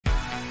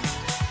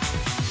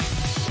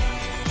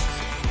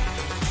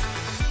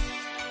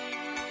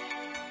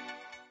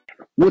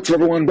What's up,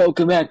 everyone?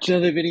 Welcome back to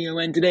another video,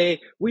 and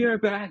today we are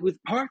back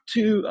with part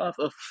 2 of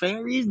a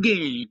fairies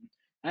game.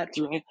 That's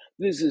right,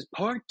 this is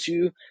part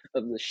 2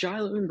 of the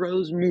Shiloh and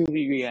Bros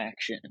movie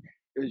reaction.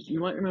 You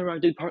might remember I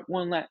did part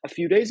 1 a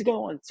few days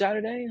ago on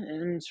Saturday,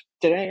 and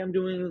today I'm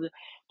doing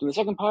the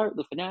second part,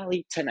 the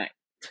finale, tonight.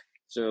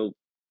 So,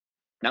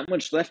 not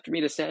much left for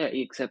me to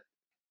say, except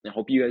I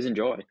hope you guys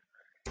enjoy.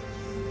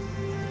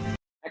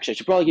 Actually, I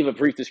should probably give a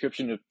brief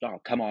description of...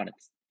 Oh, come on,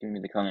 it's giving me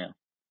the clown.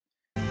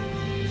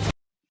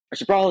 I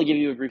should probably give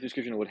you a brief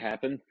description of what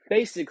happened.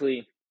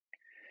 Basically,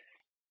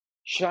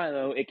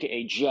 Shiloh,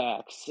 aka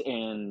Jax,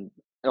 and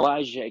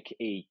Elijah,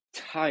 aka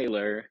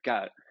Tyler,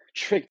 got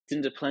tricked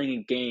into playing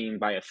a game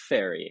by a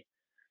fairy.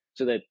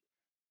 So that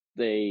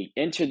they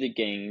entered the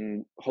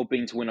game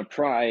hoping to win a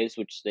prize,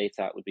 which they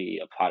thought would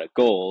be a pot of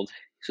gold,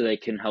 so they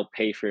can help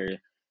pay for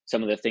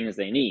some of the things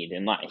they need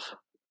in life.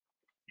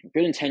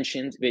 Good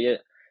intentions,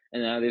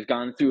 and now they've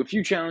gone through a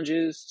few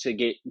challenges to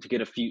get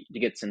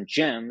some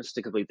gems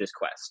to complete this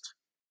quest.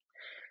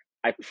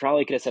 I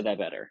probably could have said that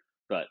better,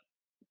 but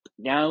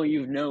now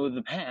you know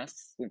the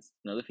past, let's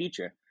know the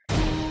future. I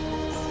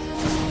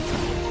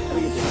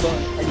think it's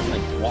fun. I just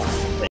like to walk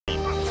things.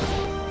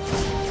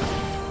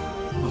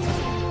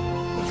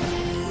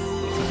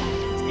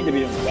 Seem to be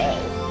doing well.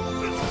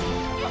 We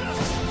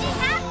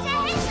have to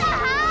hit the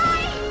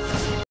high!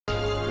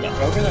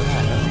 Yeah, over the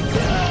high.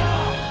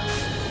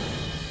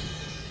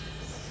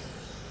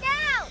 No!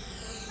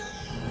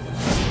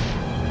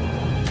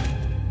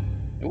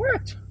 It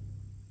worked.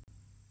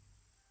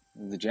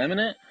 Is the gem in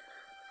it?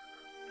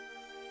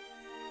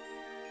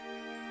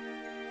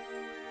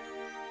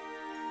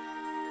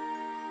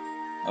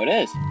 Oh, it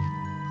is.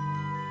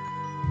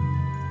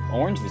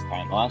 Orange this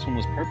time. The last one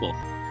was purple.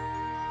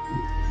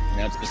 And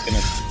now it's just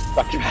gonna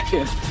suck you back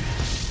in.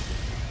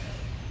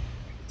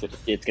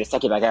 It's gonna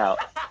suck you back out.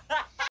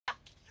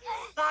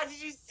 Oh,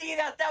 did you see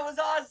that? That was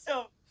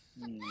awesome!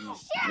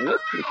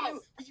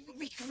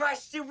 We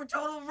crushed it. We're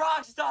total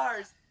rock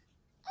stars.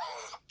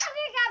 I'm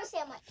gonna grab a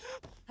sandwich.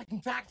 I can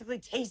practically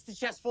taste the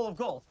chest full of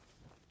gold.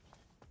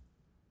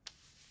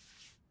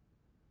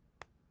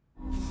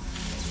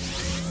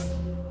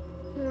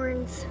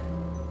 Horns.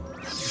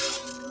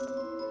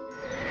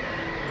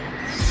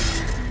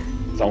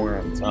 Somewhere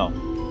on its own.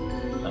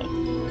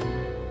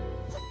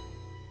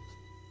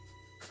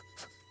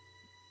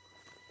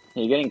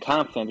 You're getting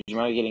confident, but you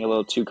might be getting a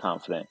little too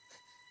confident.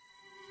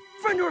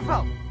 Friend or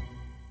foe?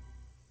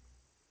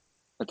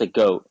 Like the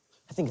goat.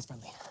 I think it's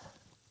friendly.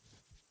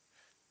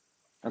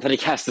 I thought he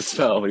cast the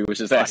spell, but he was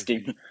just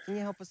asking. Can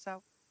you help us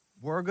out?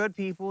 We're good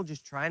people,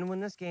 just trying to win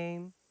this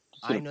game.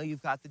 I know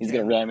you've got the gem. He's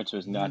gonna ram into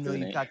his nuts. You know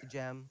you've got the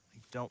gem. I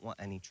don't want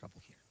any trouble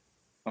here.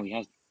 Oh, he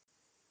has.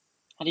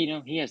 How do you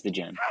know he has the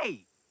gem?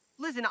 Hey,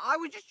 listen, I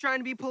was just trying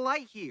to be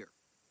polite here.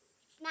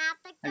 It's not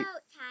the goat,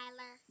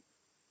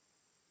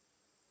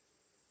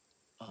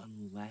 Tyler.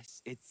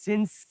 Unless it's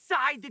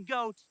inside the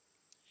goat.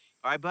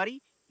 All right,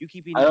 buddy, you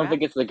keep eating. I don't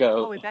think it's the goat.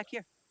 Oh, wait, back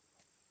here.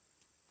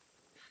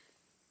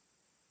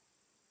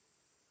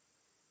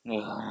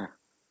 Ugh.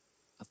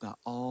 I've got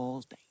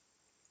all day.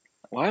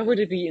 Why would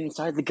it be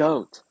inside the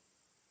goat?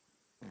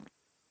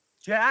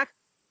 Jack?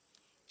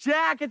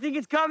 Jack, I think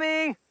it's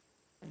coming!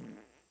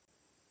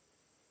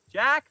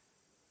 Jack?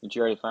 Did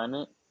you already find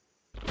it?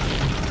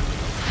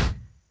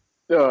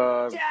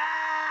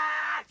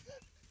 Jack!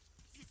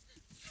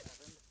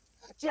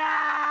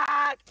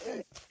 Jack!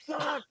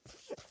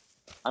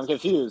 I'm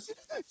confused.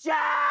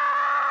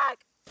 Jack!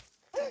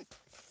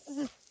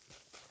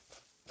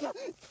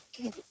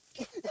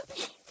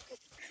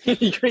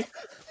 she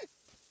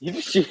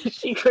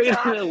created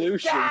an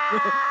illusion.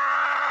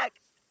 Jack!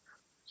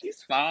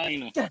 She's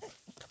fine.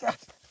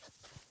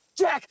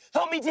 Jack,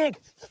 help me dig!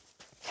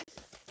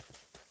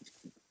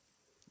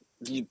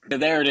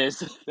 There it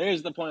is.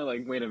 There's the point,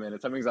 like, wait a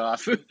minute, something's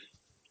off.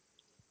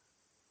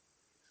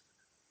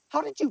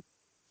 How did you?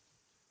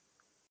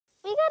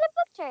 We got a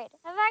book trade.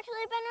 I've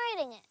actually been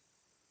reading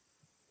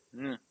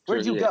it.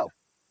 Where'd you go?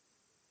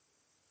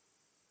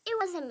 It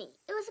wasn't me.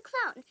 It was a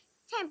clown.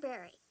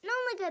 Temporary. And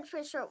only good for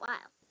a short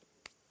while.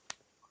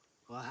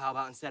 Well, how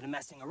about instead of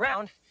messing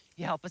around,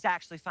 you help us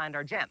actually find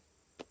our gem?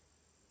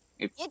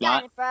 It's You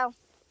not... got it, bro.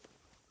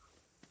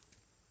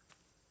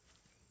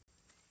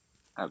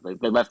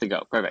 They left to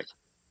go. Perfect.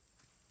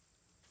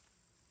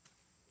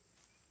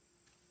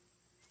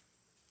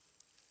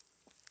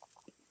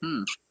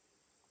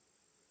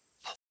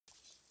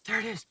 There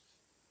it is.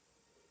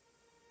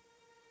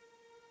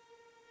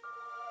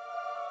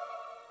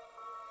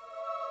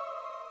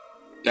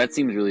 That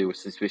seems really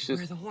suspicious.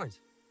 Where are the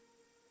horns?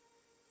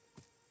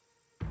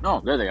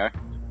 Oh, there they are.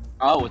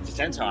 Oh, it's a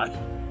centaur.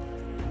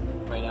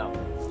 Right now.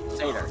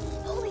 Satyr.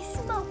 Holy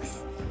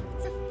smokes.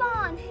 It's a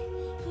fawn.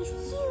 He's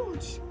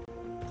huge.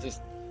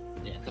 Just,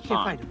 yeah, the Can't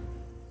fawn. find him.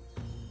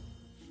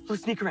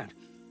 Let's sneak around.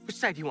 Which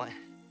side do you want?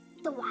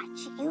 The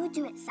watch. You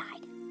do it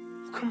side.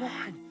 Come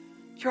on.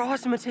 You're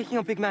awesome at taking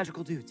out big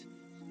magical dudes.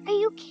 Are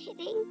you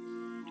kidding?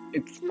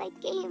 It's My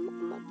game.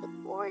 I'm a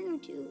big warrior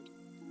dude.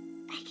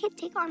 I can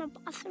take on a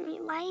boss in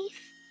real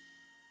life.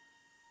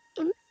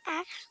 I'm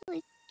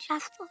actually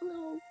just a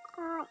little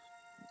girl.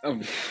 Oh.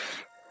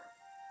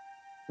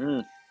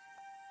 Hmm.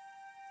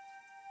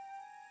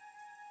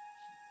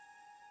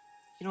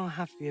 You don't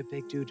have to be a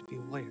big dude to be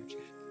a warrior, Jack.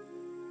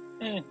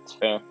 It's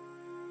fair.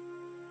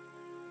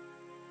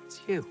 It's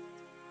you.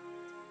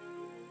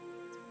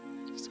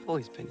 It's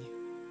always been you.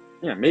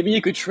 Yeah, maybe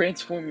you could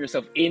transform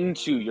yourself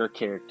into your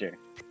character.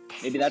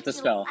 Maybe that's a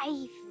spell.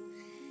 Life.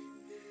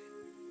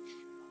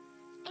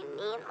 I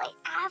mean my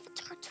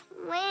avatar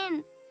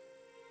twin.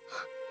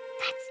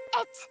 That's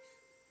it.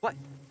 What?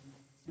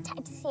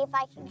 Time to see if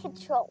I can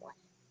control it.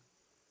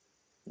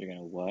 You're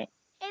gonna what?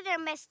 Hey there,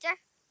 mister.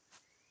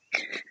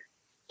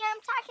 Yeah,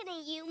 I'm talking to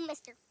you,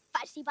 Mr.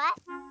 Fuzzy Butt.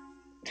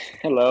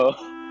 Hello.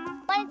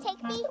 Wanna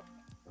take me?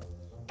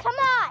 Come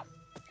on!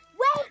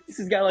 Wait! This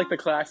has got like the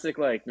classic,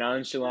 like,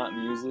 nonchalant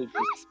music. How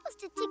am I supposed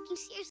to take you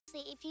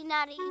seriously if you're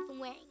not even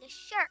wearing a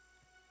shirt?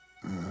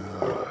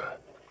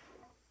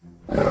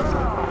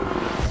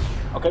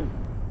 Okay.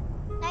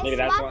 Nice Maybe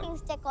that's walking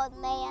stick, old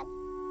man.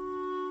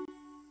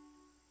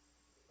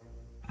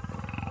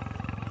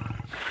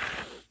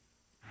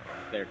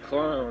 They're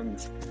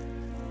clones.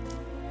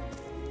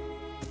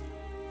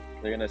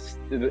 They're gonna.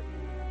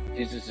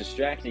 He's just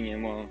distracting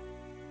him while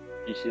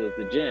he steals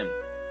the gem.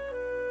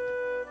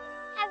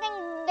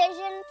 Having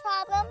vision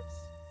problems?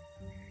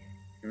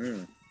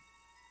 Hmm.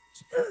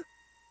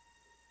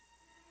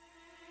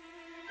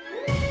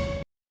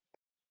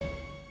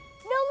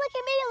 No, look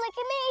at me, look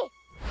at me!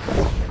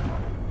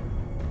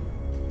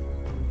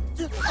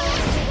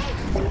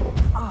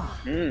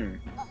 Hmm.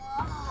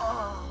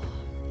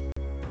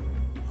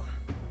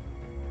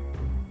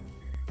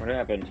 What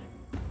happened?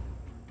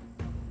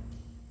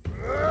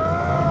 Yeah,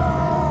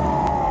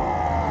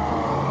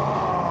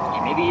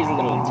 maybe he's a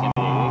little intimidating.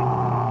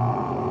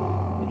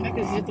 The fact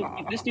is,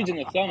 this dude's in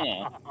the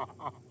thumbnail.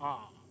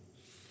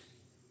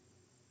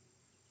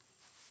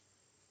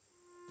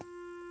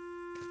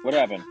 What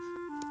happened?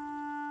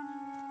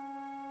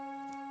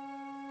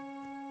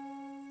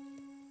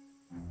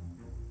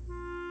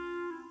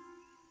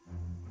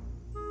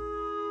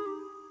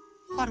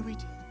 What do we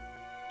do?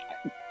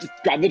 Just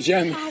grab the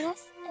gem.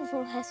 Honest as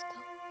let's go.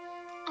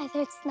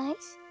 Either it's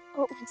nice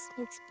or it wants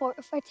to make sport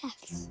of our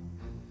deaths.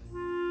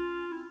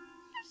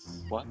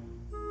 What?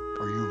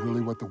 Are you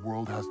really what the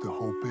world has to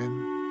hope in?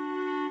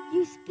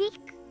 You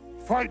speak?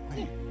 Fight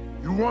me!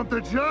 You want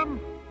the gem?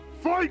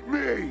 Fight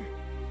me!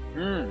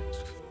 Hmm.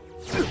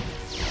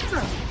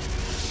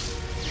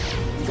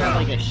 He's got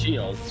like a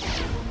shield.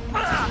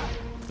 I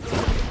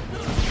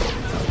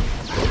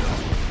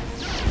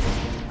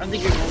don't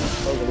think your normal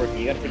spells are working.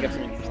 You gotta think of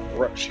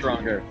something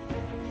stronger.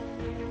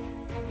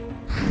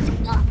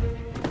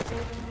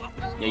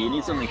 Yeah, you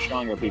need something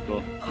stronger,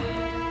 people.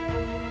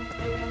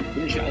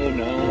 Didn't Shiloh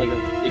know, like, a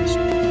big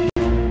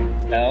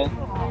spell?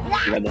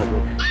 You read the whole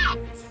book.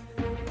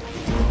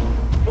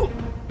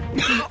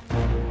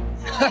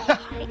 I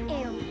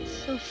am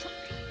so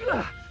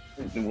sorry.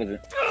 It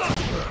wasn't.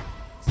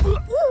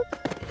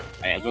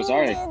 I am so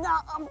sorry. You did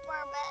that on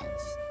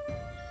purpose.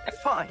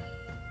 Fine.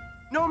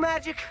 No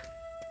magic.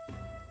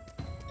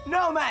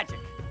 No magic.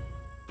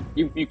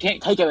 You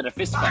can't take it with a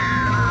fist fight.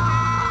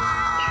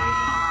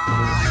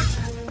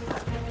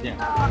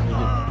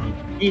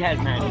 Yeah. He has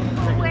magic.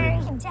 I'm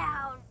wearing you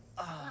down.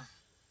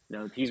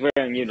 No, he's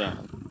wearing you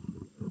down.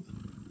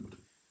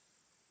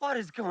 What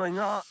is going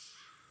on?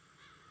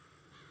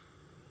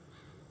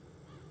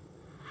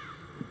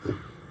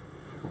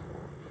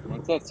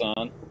 What's that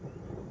sound?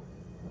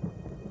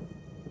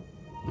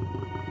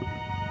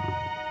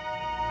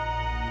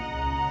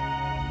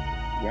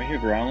 Do I hear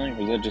growling,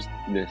 or is that just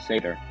the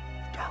satyr?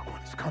 The Dark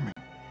One is coming.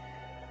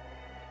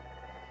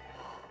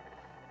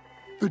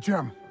 The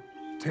gem.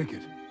 Take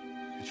it.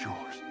 It's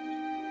yours.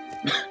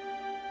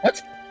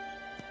 What?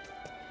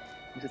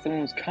 He said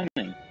someone was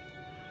coming.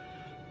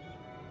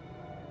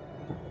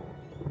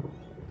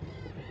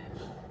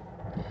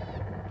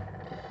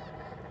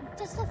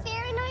 Does the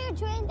fairy know you're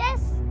doing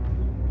this?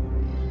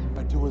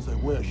 I do as I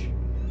wish.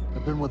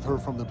 I've been with her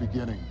from the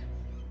beginning.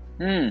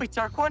 Hmm. Wait,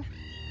 Dark One?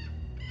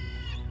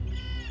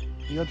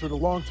 He entered a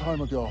long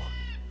time ago.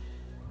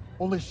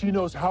 Only she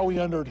knows how he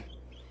entered,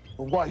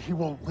 or why he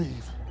won't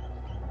leave.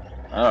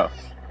 Oh.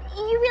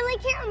 You really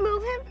can't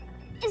remove him?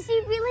 Is he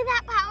really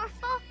that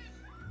powerful?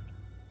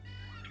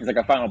 He's like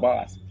a final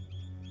boss.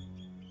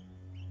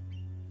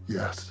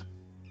 Yes.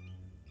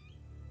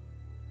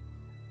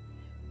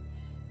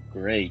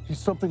 Great. He's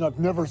something I've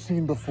never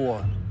seen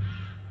before.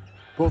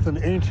 Both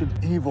an ancient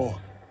evil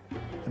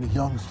and a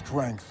young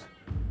strength.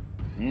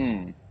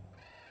 Hmm.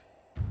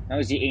 How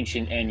is he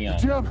ancient and young?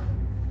 Jim!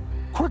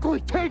 Quickly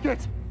take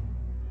it!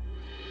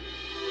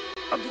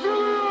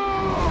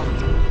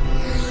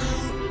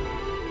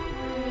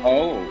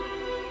 Oh.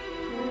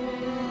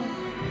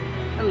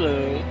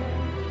 Hello.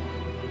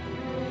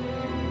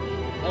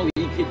 Oh,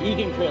 he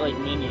can create like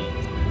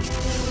minions.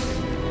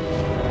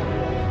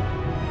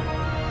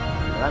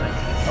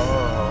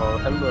 Oh,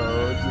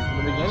 hello. This is from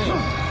the beginning. I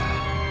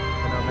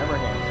don't remember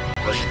him.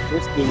 But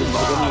this dude is the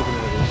beginning of the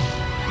movie.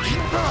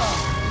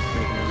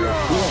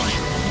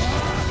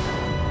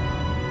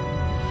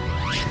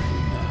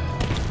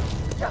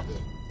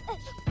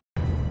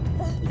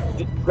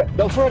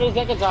 Go for it a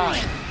second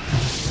time!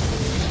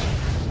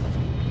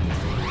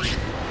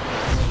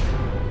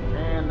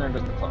 And there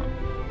goes the clone.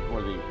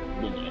 Or the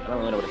minion. I don't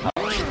really know what to call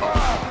it.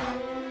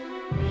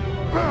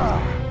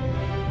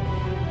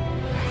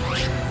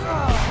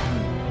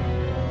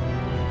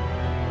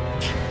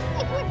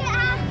 Think we're gonna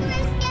have to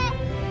risk it?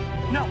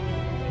 No!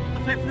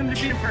 Let's wait for them to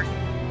beat him first.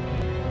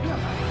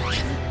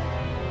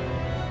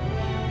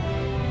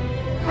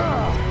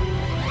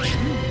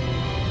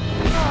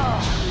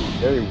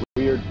 Very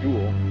weird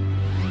duel.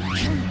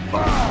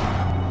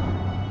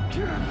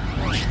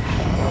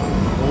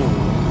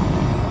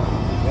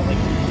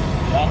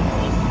 That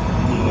was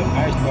the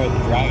highest part of the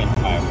dragon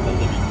fire for the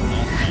living.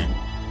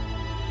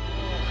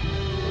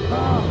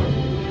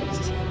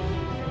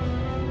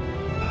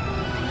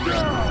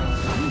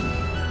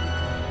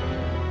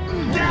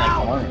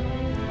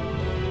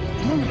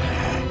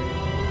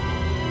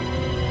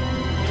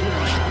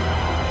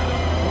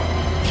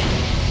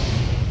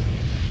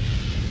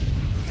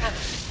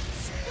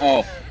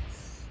 Oh,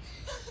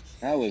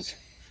 that was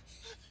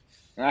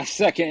last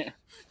second.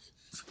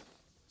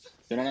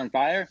 They're not on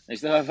fire? They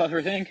still have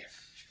everything?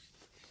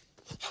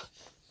 Holy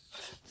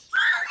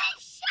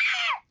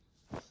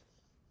shit!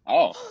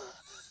 Oh.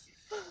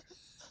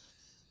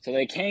 So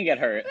they can get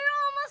hurt. We're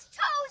almost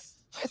toast!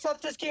 I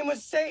thought this game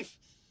was safe.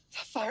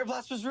 That fire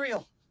blast was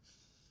real.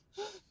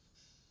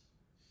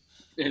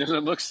 It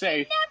doesn't look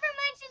safe. Never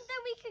mentioned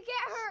that we could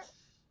get hurt.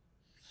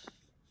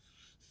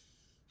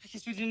 I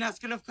guess we didn't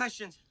ask enough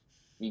questions.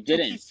 You He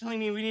didn't. keeps telling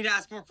me we need to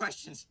ask more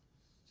questions.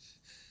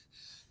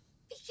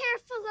 Be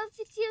careful of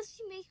the deals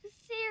you make with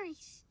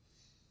fairies.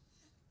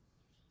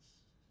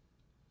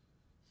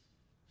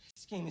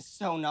 This game is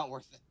so not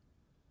worth it.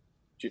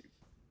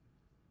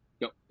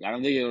 Yo, I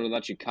don't think it'll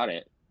let you cut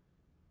it.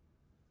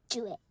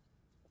 Do it.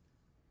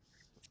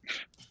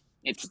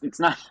 It's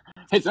not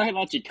gonna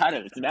let you cut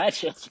it. It's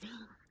magic.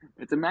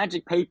 It's a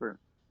magic paper.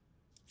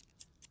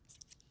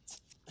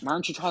 Why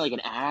don't you try like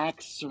an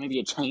axe or maybe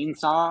a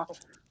chainsaw,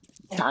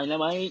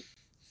 dynamite,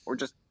 or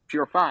just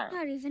pure fire?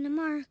 Not even a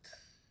mark.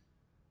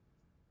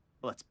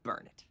 Let's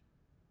burn it.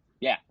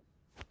 Yeah.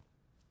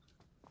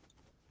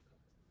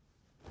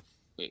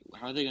 Wait,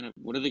 what are they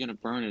gonna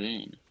burn it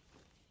in?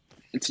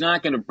 It's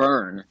not gonna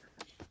burn.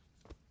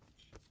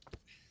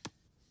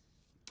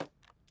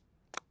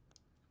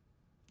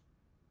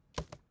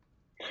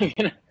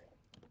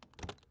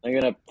 They're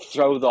gonna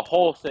throw the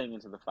whole thing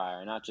into the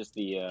fire, not just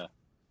the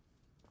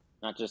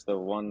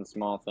one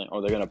small thing.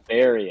 Oh, they're gonna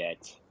bury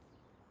it.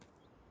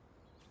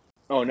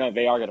 Oh no,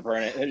 they are gonna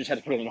burn it. They just had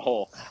to put it in a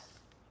hole.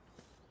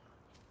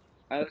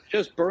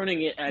 Just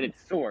burning it at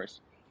its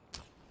source.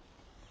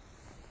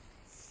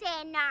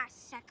 Say nah,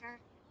 sucker.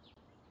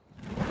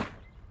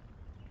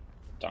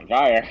 It's on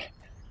fire.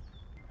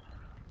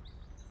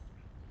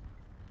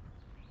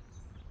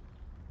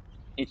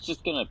 It's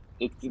just gonna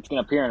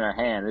appear in our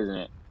hand, isn't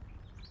it?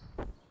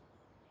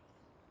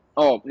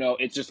 Oh no,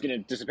 it's just gonna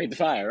dissipate the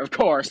fire, of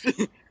course.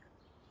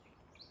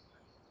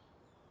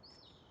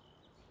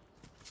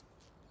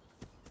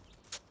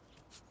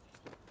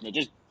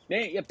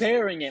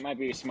 Burying it might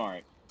be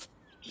smart.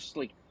 Just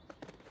like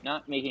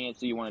not making it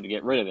so you wanted to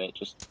get rid of it,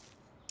 just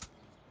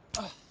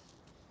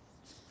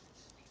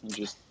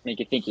make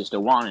it think you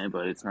still want it,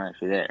 but it's not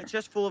actually there. A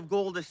chest full of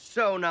gold is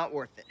so not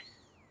worth it.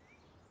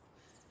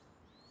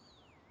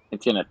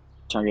 It's gonna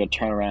turn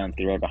around and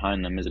be right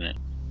behind them, isn't it?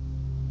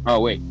 Oh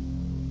wait.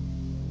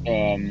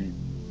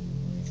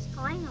 What's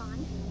going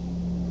on?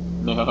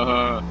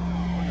 No.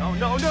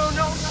 No.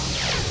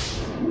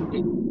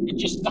 It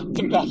just sucked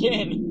him back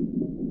in.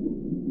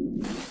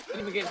 I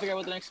didn't even get to figure out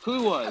what the next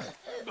clue was.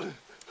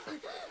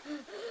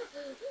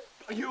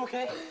 Are you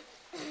okay?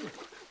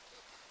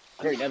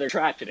 Great, now they're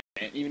trapped in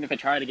it. Even if I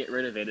try to get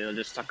rid of it, it'll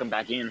just suck them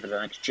back in for the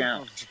next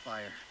jump. The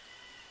fire.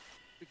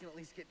 We can at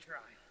least get dry.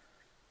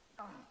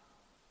 Oh.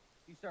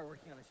 You start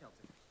working on the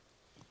shelter.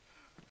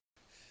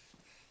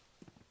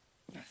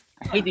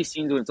 I hate these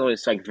scenes when it's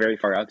always like very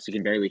far out because you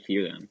can barely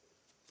hear them.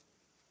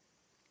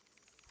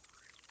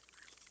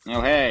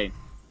 Oh hey.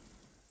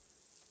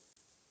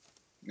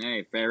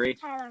 Hey, fairy.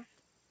 Tyler,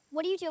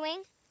 what are you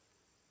doing?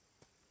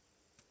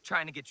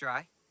 Trying to get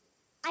dry.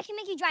 I can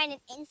make you dry in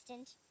an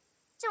instant.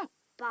 Don't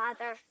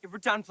bother. We're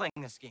done playing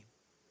this game.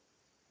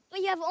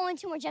 But you have only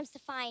 2 more gems to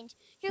find.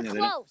 You're Yeah,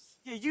 close.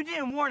 Yeah, you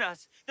didn't warn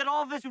us that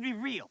all of this would be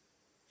real.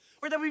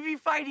 Or that we'd be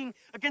fighting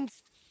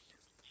against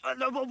a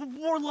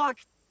warlock,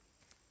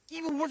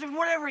 evil wizard,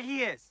 whatever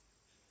he is.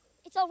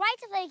 It's all right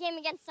to play a game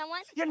against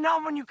someone. You're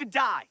not when you could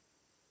die.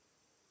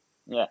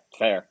 Yeah,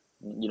 fair.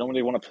 You don't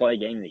really want to play a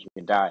game that you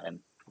can die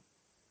in.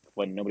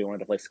 When nobody wanted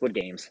to play Squid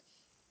Games.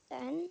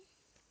 Then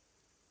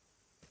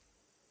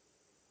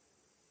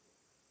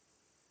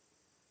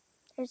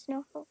there's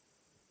no hope.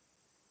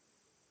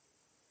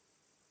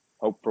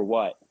 Hope for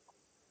what?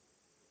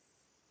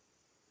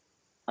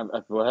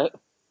 What?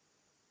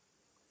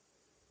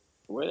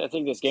 The way I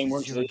think this game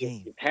works is your either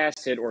game. you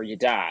pass it or you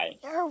die.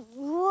 There are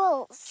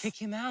rules.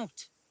 Kick him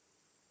out.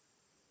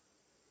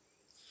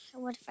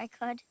 What if I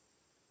could?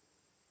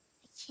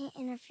 I can't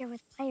interfere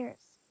with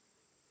players.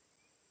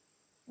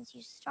 Once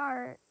you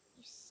start,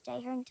 you stay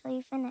here until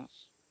you finish.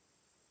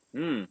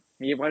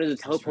 Yeah, why does it Is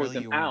this teleport really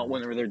them your out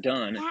world? when they're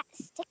done? That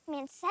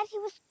stickman said he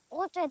was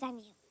older than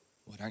you.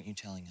 What aren't you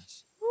telling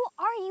us? Who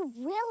are you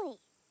really?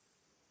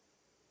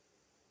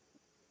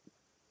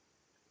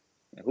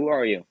 Who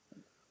are you?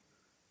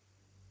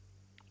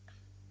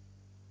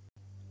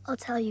 I'll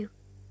tell you.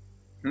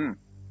 Hmm.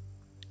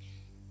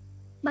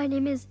 My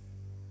name is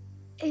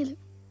Ailu.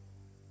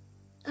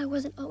 I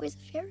wasn't always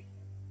a fairy.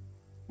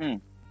 Hmm.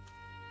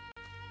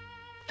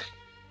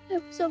 I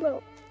was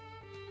alone.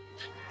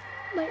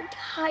 My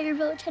entire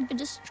village had been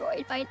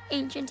destroyed by an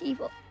ancient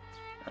evil.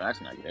 Oh,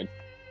 that's not good.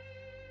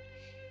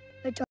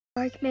 A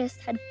dark mist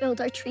had filled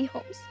our tree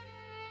homes.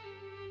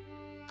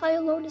 I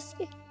alone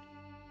escaped.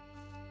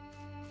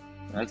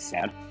 That's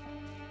sad.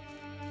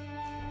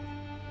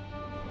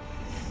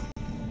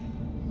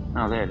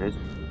 Oh, there it is.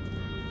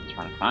 I'm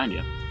trying to find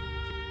you.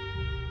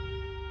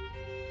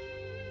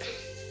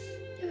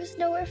 There was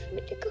nowhere for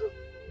me to go.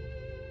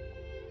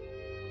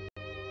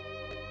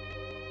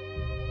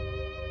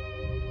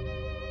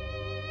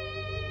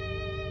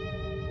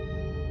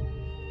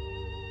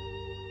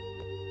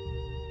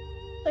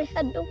 I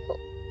had no hope.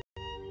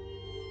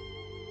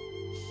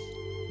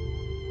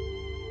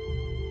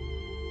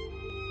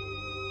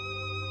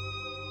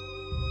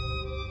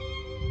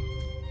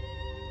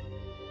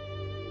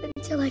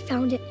 Until I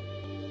found it.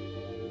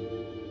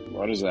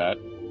 What is that?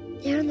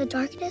 There in the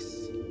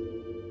darkness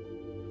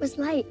was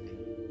light.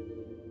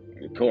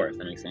 Of course,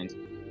 that makes sense.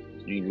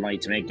 You need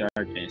light to make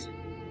darkness.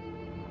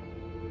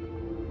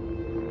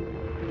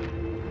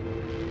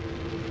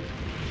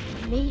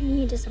 It made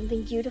me into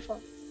something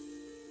beautiful.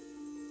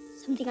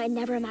 Something I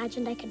never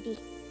imagined I could be.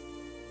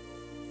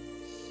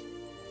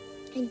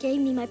 And gave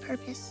me my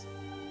purpose.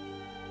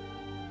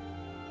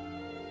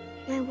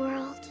 My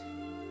world.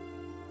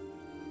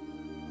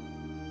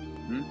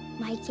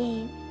 My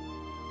game.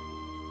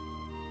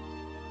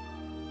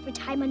 For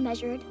time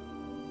unmeasured,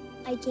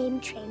 I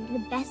game trained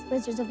the best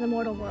wizards of the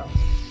mortal world.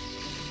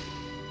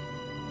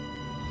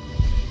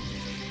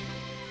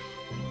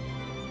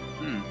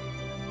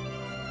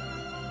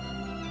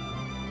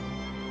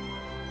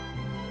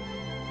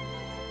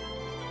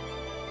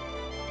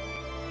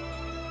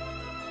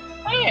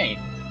 Hey,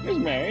 here's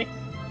Mary.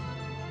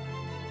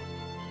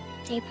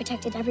 They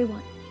protected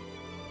everyone.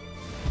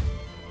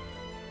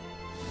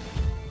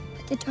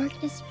 But the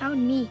darkness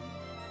found me.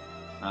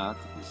 Oh,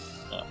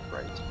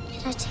 right.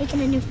 It had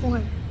taken a new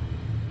form.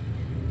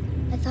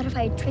 I thought if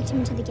I had tricked him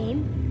into the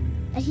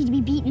game, that he'd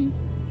be beaten.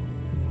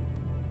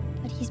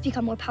 But he's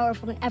become more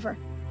powerful than ever.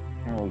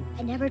 Oh,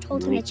 I never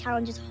told him the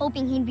challenges,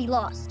 hoping he'd be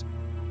lost.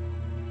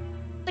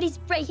 But he's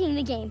breaking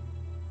the game.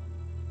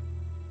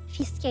 If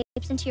he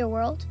escapes into your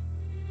world,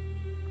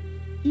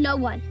 no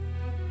one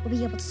will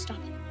be able to stop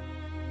him.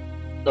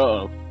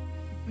 uh-oh.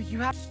 But you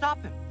have to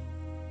stop him.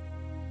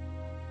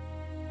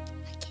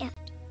 I can't.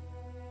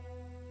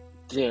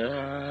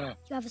 Yeah.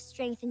 You have a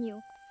strength in you,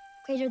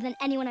 greater than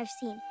anyone I've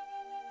seen.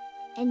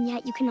 And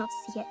yet you cannot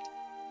see it.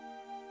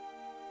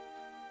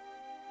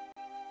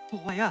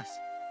 But why us?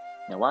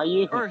 Now, why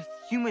you? Earth,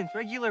 humans,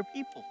 regular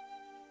people.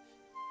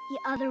 The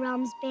other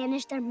realms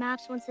banished their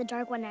maps once the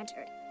Dark One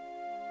entered.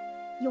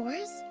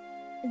 Yours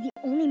is the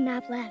only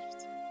map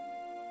left.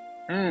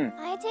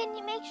 Why didn't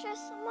you make sure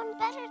someone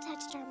better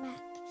touched our map?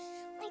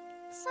 Like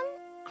some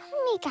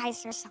army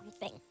guys or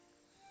something.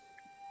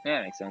 Yeah,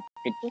 that makes sense.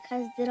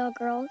 Because little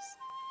girls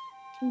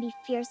can be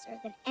fiercer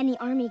than any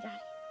army guy.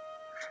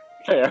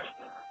 Fair.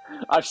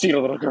 I've seen a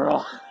little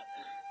girl.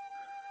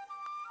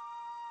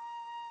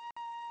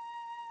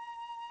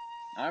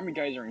 Army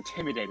guys are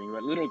intimidating,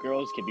 but little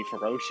girls can be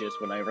ferocious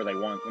whenever they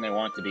want, when they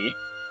want to be.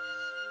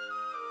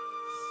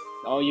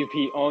 All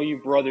you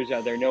brothers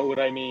out there know what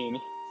I mean.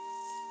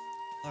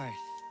 All right.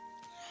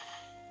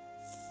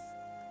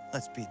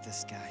 Let's beat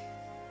this guy.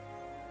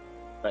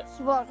 But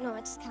He won't know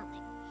it's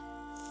coming.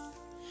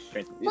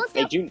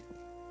 they do.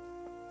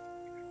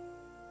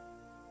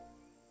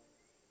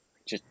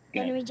 Just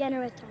Then gonna.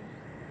 regenerate them.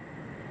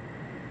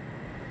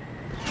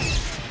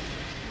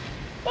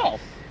 Oh,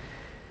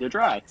 you're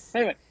dry.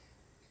 Hey, wait.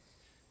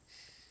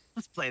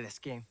 Let's play this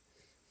game.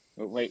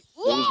 Wait.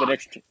 What was the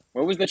next?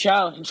 What was the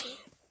challenge?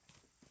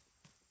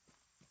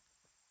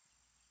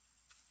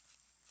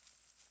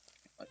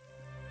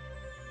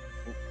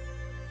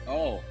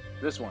 Oh,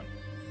 this one.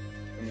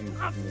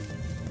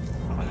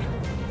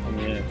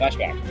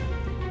 Flashback.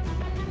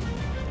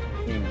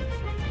 Maybe.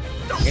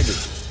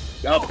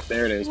 Oh,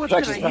 there it is. What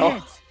Protect did I spell.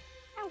 hit?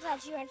 I'm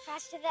glad you went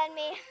faster than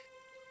me.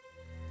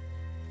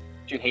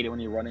 Do you hate it when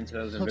you run into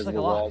those Looks like invisible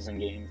a lot. walls in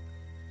games?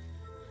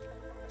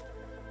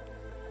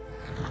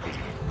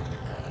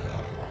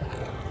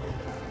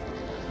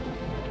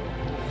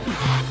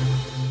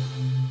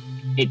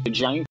 Hit the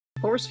giant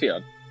force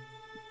field.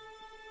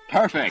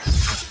 Perfect.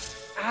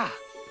 Ah!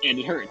 And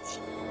it hurts.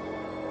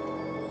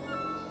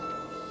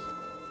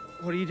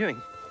 What are you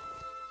doing?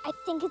 I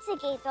think it's a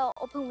gate that'll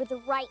open with the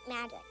right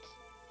magic.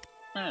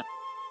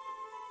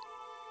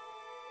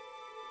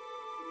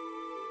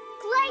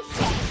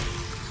 Glacier!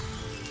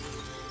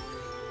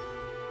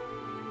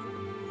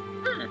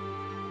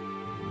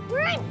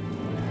 We're in.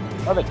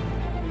 Perfect.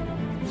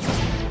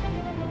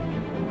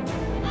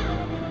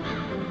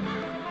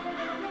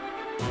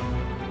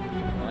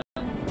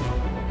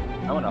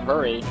 I want to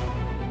hurry.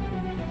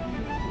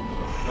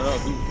 No,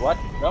 what?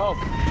 No.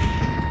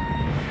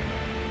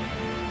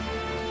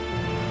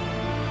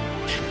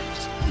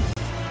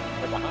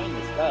 They're behind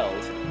the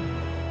spells.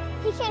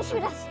 He can't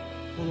shoot us.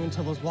 Only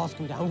until those walls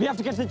come down. We have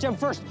to get to the gem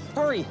first.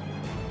 Hurry!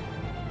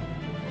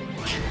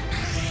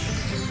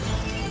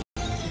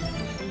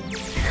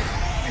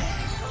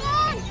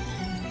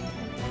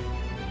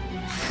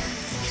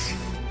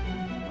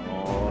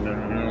 Oh,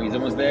 no. He's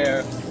almost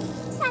there.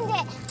 Send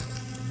it.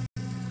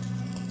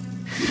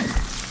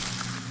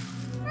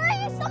 Hurry,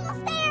 it's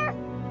almost there.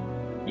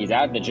 He's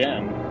at the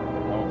gem.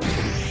 Oh.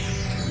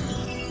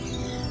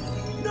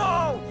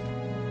 No!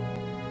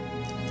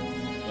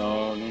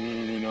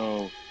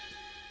 No.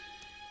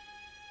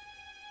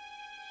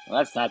 Well,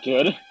 that's not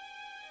good.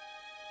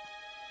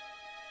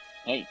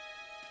 Hey.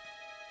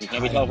 You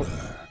can't be told.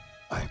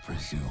 I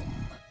presume.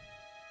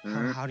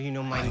 How do you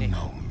know my I name?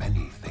 know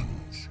many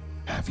things.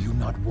 Have you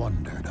not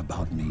wondered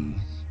about me?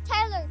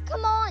 Tyler,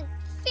 come on.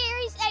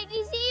 Fairy said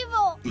he's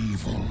evil.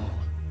 Evil.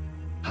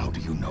 How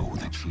do you know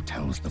that she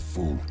tells the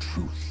full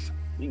truth?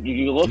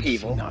 You look Did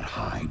evil. she not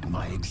hide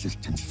my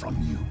existence from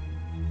you?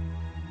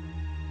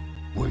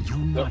 Were you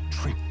not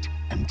tricked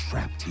and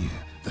trapped here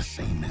the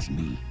same as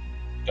me?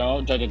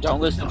 Don't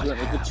listen to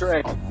him. It's a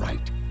trick. A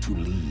right to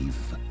leave.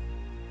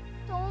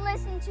 Don't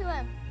listen to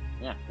him.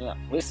 Yeah.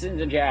 Listen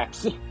to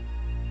Jax.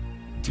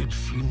 Did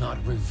she not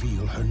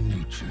reveal her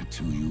nature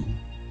to you?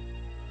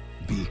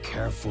 Be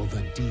careful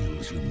the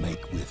deals you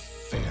make with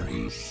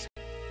fairies.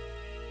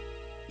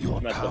 Your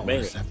Messed up,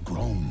 powers baby. have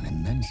grown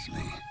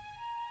immensely.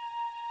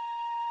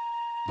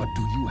 But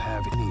do you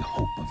have any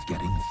hope of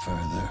getting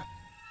further?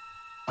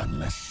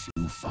 Unless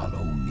you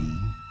follow me?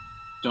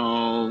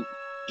 Don't.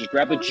 Just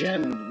grab the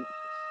gem.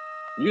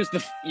 Use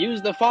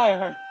the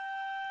fire.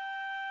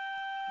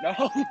 No.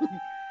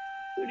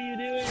 What are you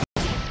doing?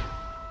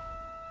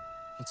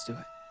 Let's do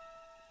it.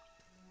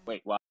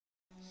 Wait, what?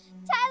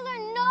 Tyler,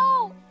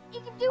 no. He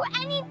can do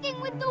anything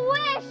with the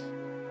wish.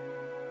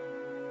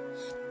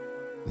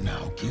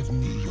 Now give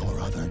me your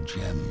other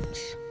gems.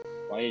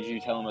 Why did you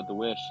tell him about the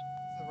wish?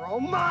 They're all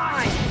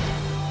mine!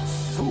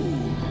 Fool!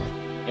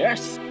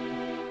 Yes.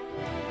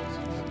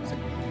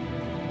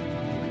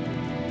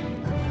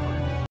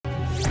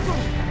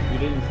 You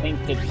didn't think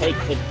to get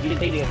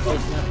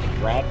close enough to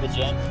grab the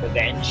gem, but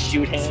then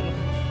shoot him?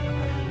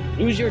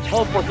 Use your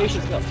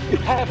teleportation skill. You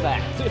have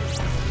that. You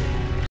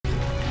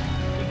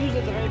used it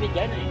at the very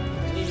beginning.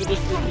 You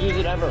just didn't use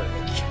it ever.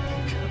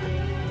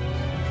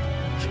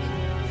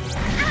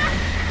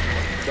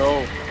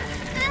 Go.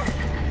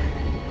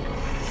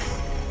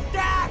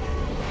 Dad!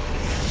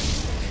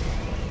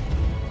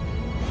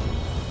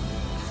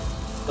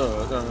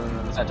 No,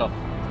 Satchel.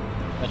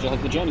 Satchel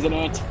has the gems in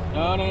it.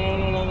 No,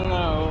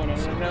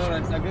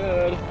 that's not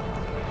good.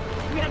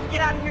 We have to get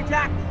out of here,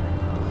 Jack!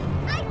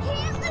 I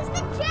can't lose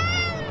the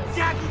gems.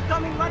 Jack is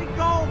coming, let it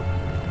go!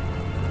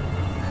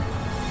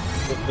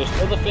 There's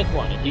still the fifth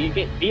one. If you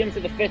beat him to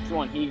the fifth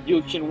one,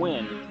 you can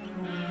win.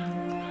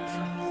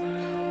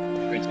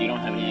 Prince, you don't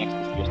have any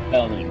access to your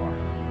spells anymore.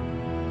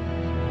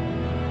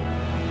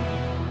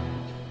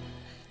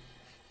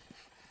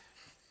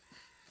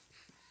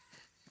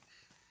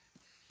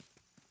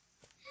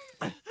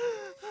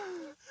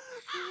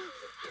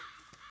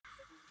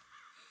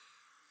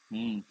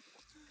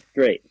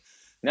 Great.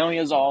 Now he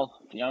has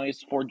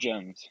 4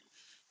 gems.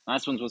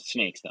 Last one's with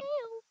snakes, though.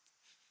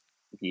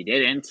 If you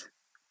didn't,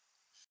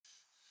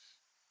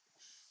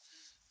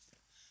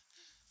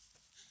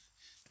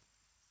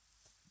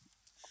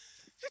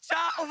 It's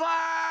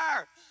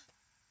over!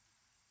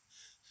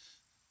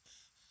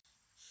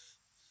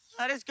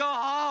 Let us go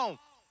home!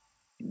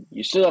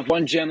 you still have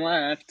 1 gem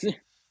left.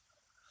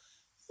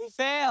 We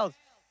failed!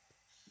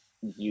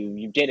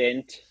 You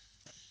didn't.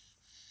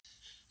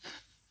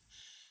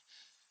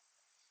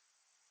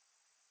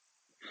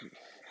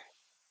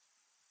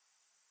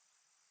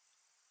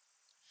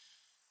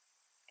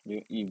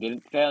 You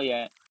didn't fail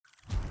yet.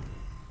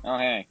 Oh,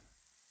 hey.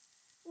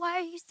 Why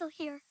are you still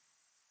here?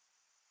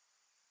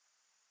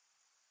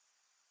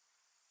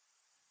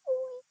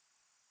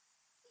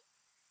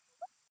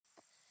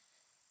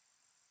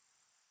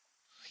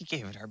 We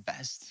gave it our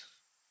best.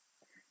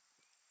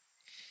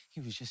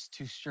 He was just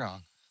too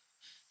strong.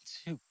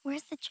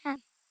 Where's the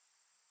gem?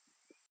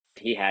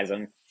 He has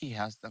them. He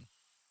has them.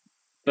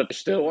 But there's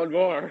still 1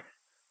 more.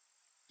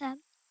 Them?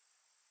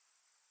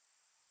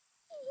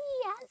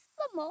 He has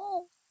them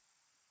all.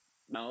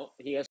 No,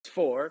 he has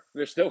 4.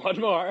 There's still 1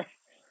 more.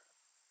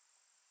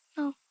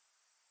 No.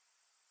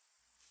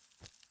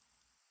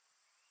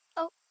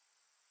 Oh.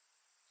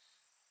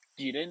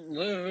 You didn't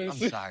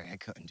lose. I'm sorry, I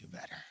couldn't do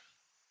better.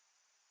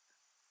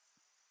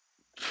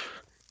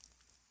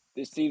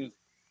 This seems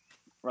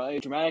probably a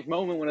dramatic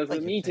moment when it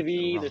doesn't Like need to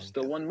be. There's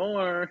still 1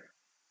 more.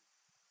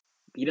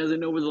 He doesn't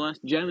know where the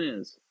last gem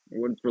is, or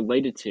what it's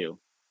related to.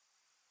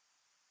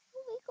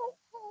 Can we go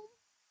home?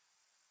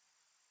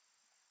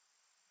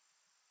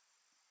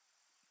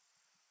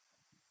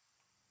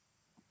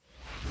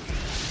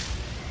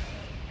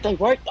 They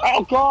worked.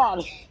 Oh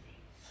God!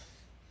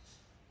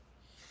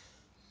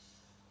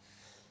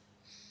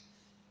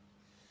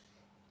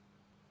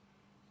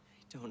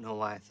 I don't know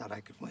why I thought I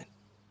could win.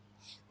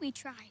 We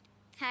tried.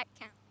 That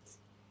counts.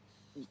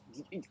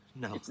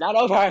 No, It's not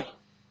over. it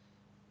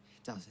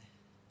doesn't.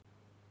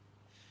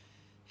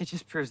 It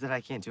just proves that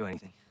I can't do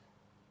anything.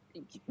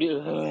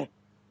 Ugh.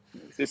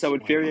 This is so Why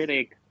not?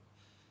 infuriating.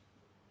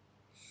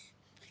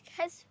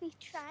 Because we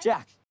tried.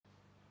 Jack,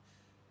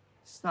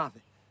 stop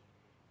it.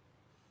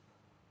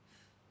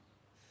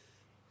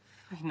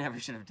 We never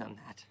should have done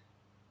that.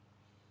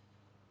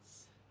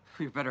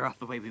 We were better off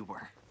the way we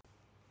were.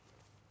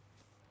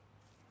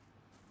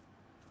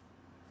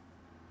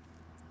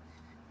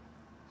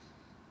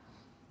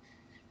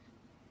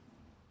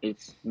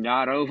 It's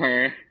not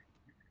over.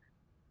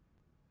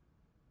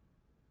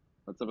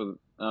 What's up with...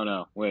 Oh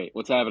no, wait,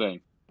 what's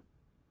happening?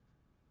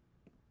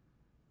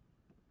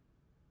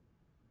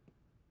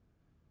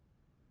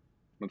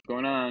 What's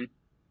going on?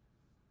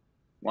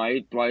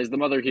 Why is the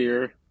mother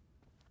here?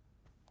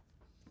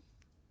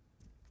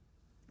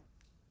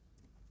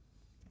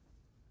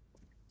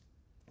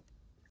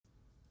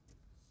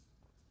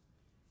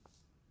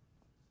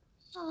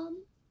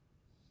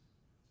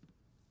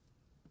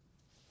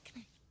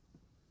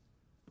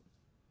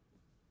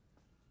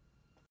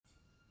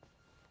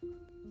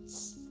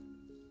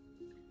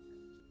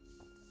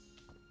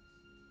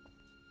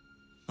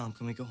 Mom,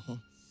 can we go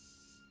home?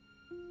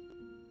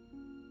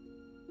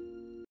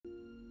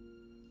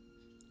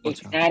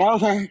 It's What's wrong? not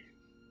over.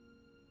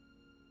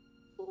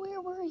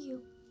 Where were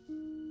you?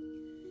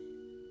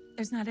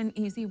 There's not an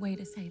easy way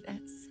to say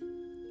this.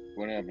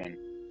 What happened?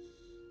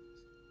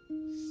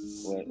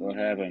 What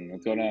happened?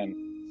 What's going on?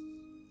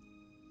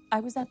 I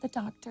was at the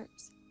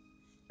doctor's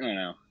Oh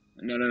no.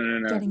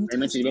 No. getting I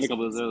mentioned test you met a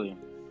couple of results. those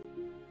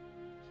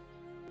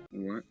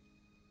earlier. What?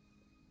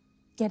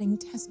 Getting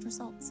test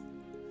results.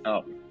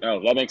 Oh,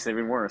 that makes it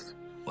even worse.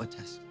 What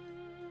test?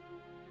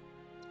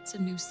 It's a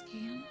new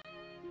scan.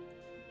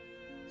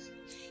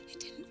 It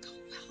didn't go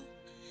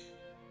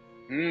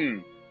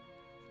well.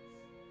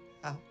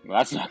 How? Well,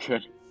 that's not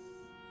good.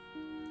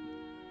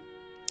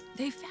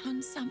 They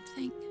found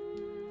something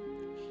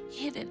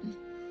hidden.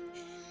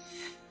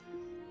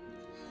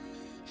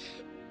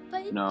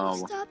 But No.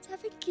 you stopped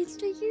having kids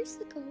 3 years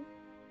ago.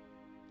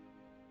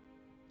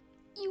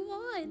 You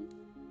won.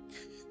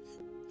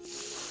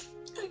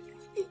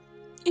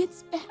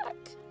 It's back.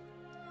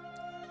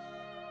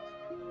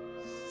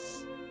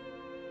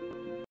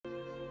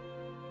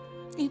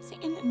 It's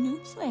in a new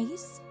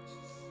place.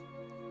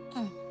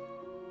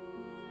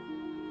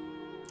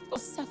 Well,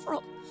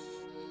 several.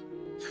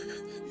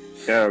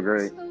 Oh,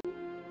 great. So,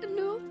 a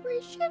new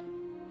operation?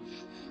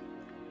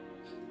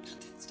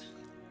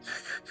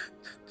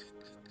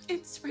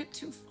 It's went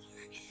too far.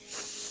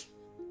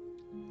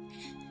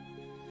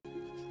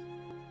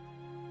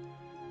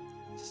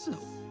 So...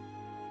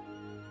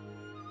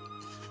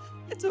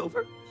 it's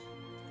over?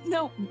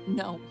 No.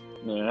 Nah,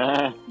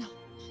 No.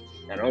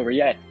 not over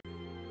yet.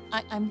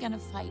 I'm gonna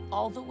fight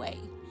all the way.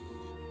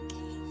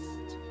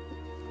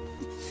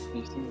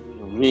 This is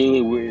a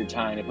really weird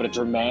time to put a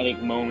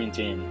dramatic moment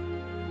in.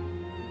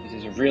 This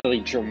is a really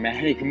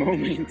dramatic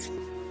moment.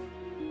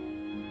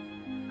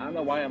 I don't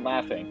know why I'm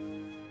laughing.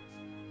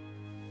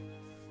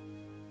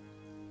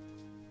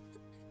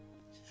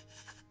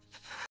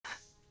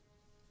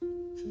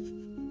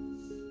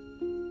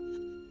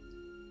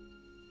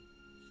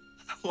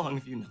 How long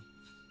have you known?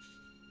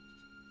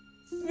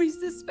 We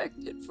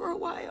suspected for a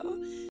while.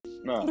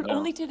 No, But no.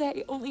 only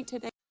today.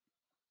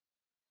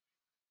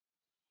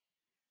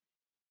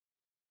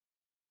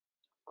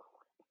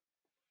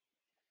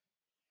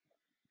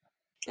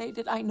 Say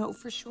that I know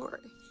for sure.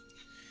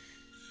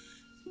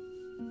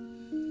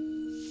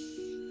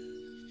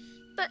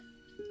 But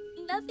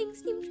nothing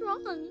seemed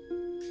wrong.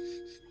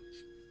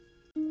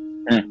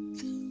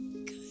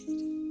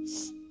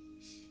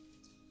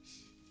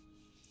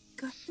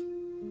 Good.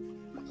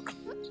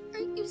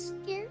 Aren't you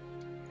scared?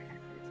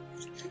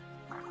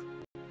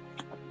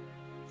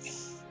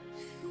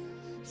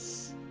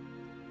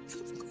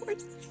 Of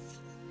course.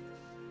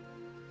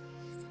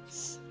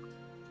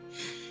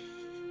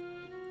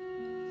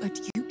 But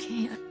you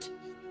can't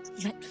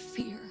let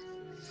fear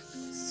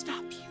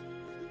stop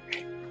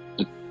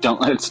you. Don't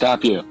let it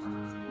stop you.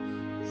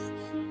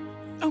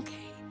 Okay.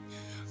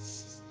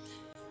 Is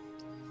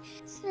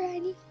there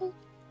any hope?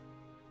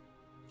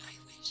 I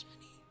wish,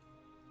 honey.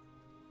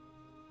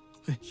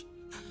 Wish.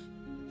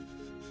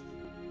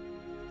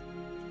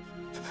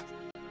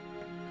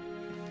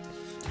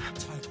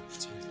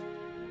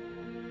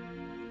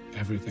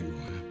 Everything will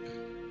happen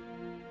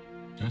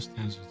just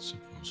as it's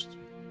supposed to.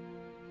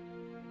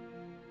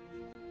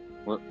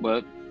 What?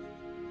 What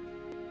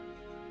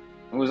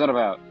was that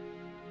about?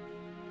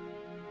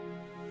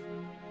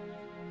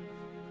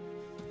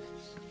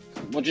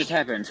 What just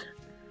happened?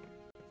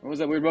 What was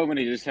that weird moment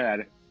he just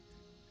had?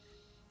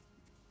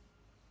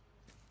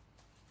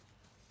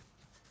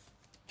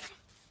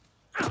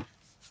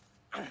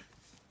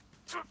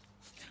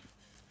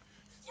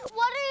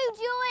 What are you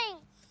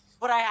doing?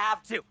 What I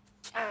have to.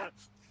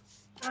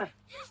 But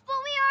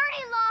we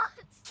already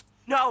lost.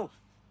 No,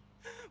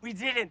 we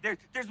didn't.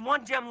 There's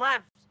one gem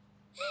left.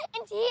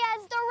 And he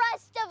has the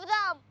rest of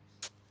them.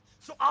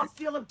 So I'll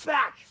steal it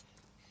back.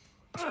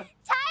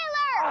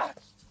 Tyler!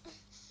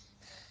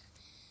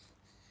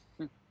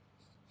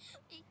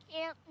 We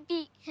can't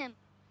beat him.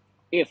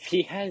 If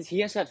he has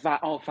to have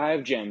all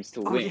 5 gems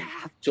to win.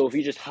 Yeah. So if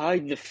you just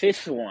hide the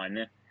 5th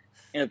one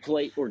in a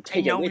plate or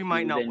take it with you,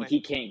 then win. he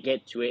can't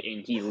get to it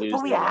and he loses.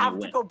 But we have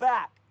to go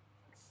back.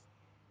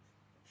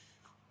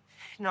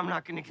 And I'm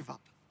not gonna give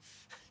up.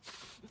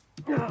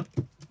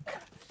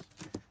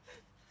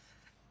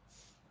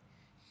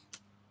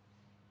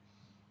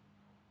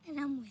 And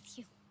I'm with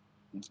you.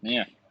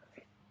 Yeah.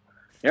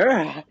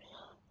 Yeah.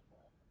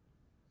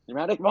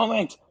 Dramatic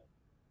moment.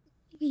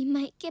 We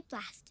might get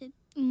blasted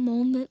the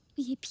moment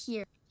we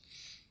appear.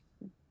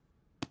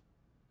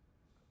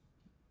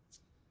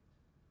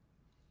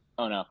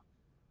 Oh no.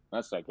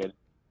 That's not good.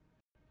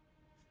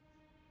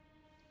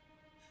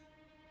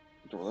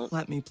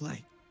 Let me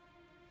play.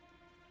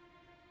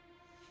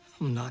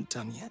 I'm not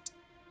done yet.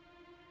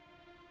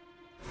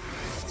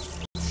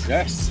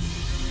 Yes.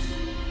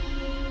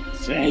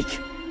 Snake.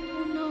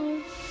 Oh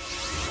no.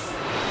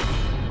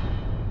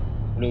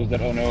 What was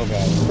that oh no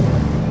about?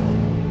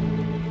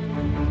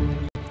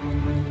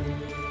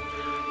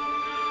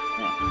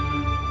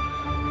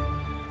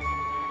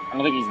 I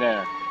don't think he's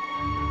there.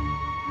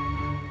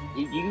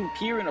 You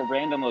appear in a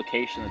random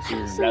location that's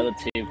your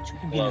relative too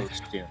close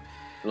to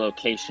the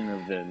location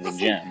of the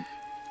gem.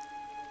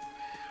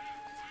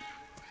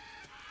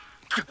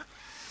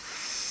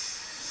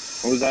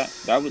 What was that?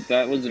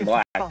 That wasn't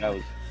black.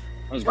 That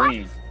was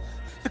green.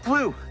 The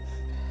clue.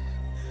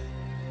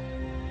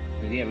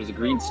 Yeah, it was a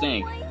green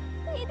snake.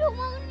 I don't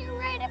want you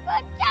right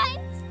about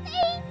giant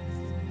snakes.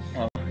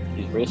 Oh,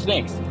 he's afraid of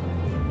snakes.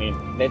 I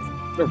mean, that's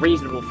a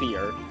reasonable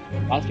fear.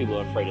 Lots of people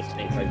are afraid of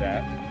snakes like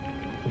that.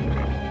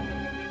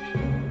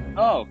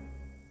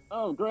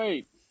 Oh,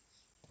 great.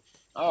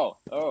 Oh,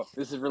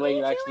 this is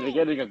related back to the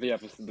beginning of the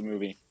episode, the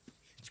movie.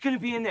 It's gonna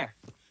be in there.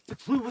 The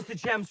clue was the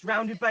gem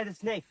surrounded by the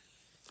snake.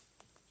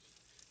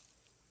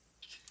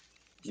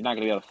 He's not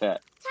gonna be able to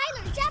fit.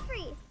 Tyler,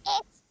 Jeffrey,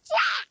 it's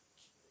Jack!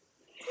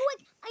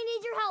 Quick, I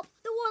need your help.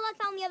 The warlock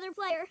found the other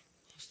player.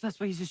 So that's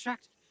why he's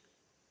distracted.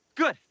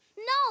 Good.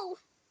 No!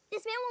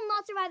 This man will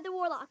not survive the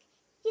warlock.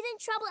 He's in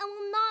trouble and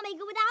will not make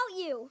it without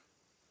you.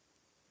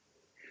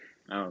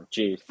 Oh,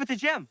 jeez. But the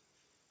gem.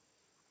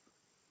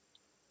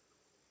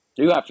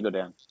 You have to go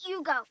down.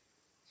 You go.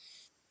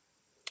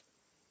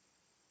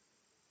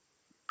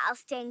 I'll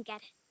stay and get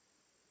it.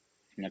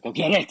 Now go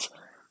get it!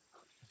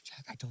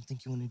 Jack, I don't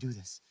think you want to do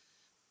this.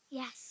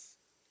 Yes,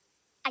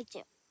 I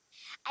do.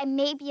 I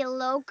may be a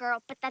low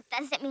girl, but that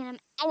doesn't mean I'm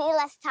any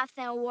less tough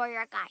than a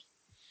warrior guy.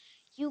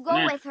 You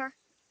go with her.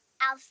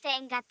 I'll stay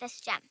and get this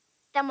gem.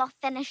 Then we'll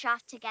finish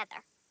off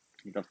together.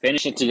 You go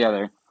finish it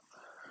together.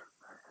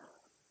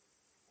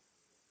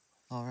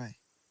 All right.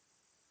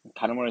 I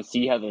kind of want to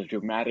see how the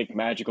dramatic,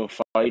 magical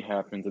fight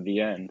happens at the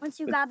end. Once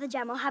you grab the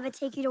gem, I'll have it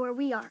take you to where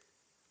we are.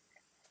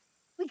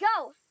 We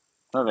go!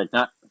 Perfect.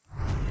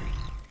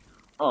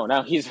 Oh,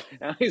 now he's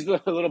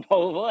the little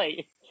ball of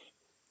light.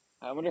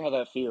 I wonder how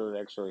that feels,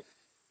 actually.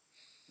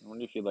 I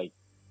wonder if you, like,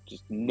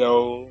 just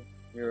know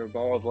you're a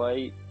ball of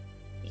light.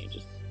 And you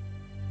just...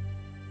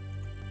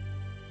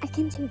 I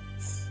can do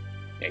this.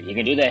 Yeah, you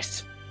can do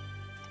this.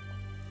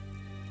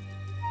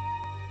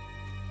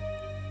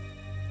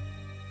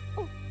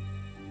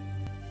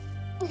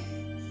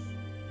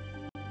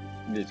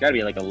 There's gotta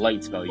be, like, a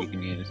light spell you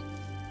can use.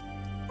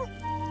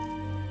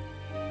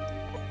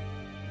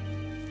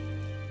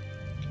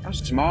 How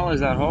small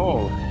is that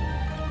hole?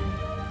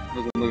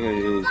 Look at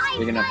it. It's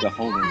big enough to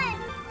hold him.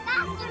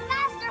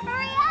 Faster,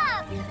 hurry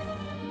up!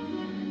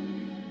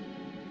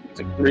 It's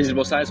a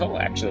reasonable size hole,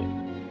 actually.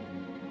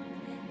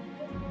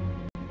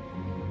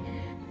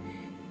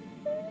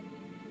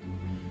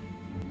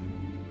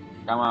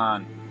 Come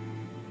on.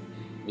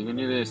 You can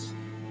do this.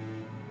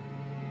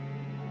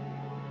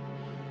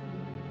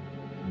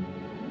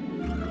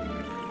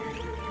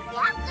 We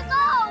have to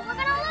go! We're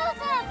gonna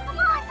lose him! Come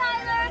on,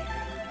 Tyler!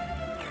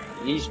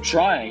 He's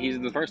trying. He's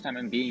the first time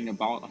in being a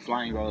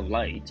flying ball of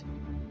light.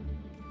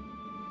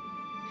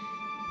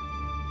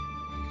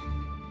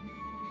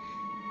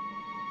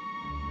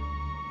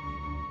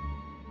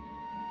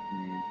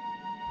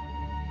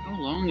 How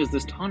long is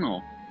this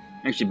tunnel?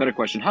 Actually, better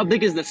question. How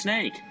big is the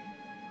snake?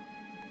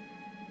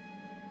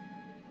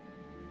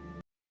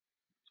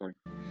 Sorry.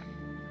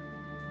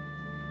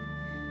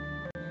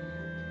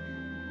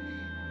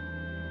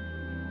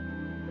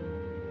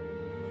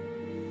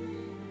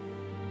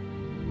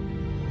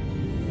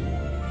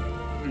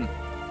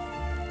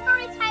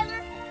 Hurry,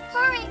 Tyler!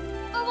 Hurry,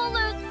 or we'll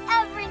lose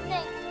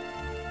everything!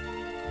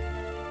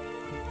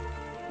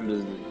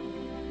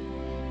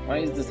 Why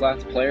is this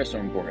last player so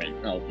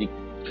important? Oh,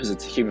 because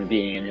it's a human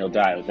being and he'll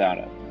die without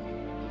it.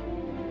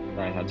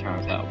 I had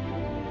Tyler's help.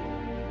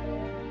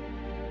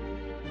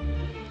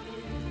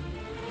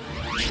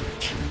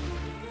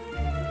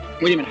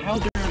 Wait a minute,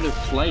 how's there another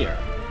player?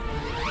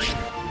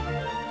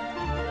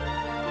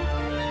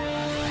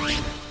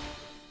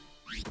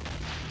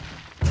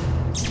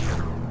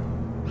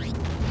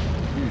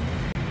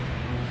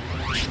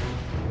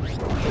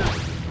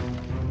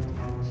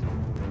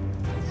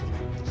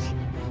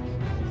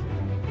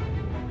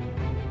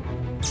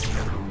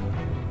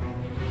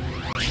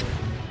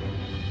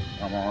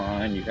 Come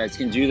on, you guys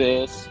can do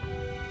this.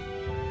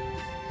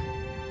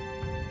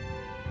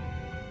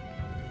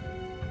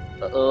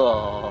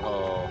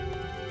 Oh,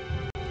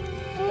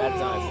 that's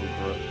honestly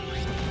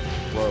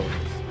gross.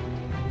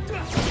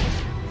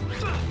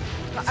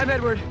 I'm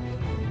Edward.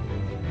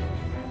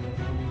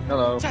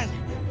 Hello.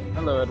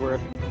 Hello,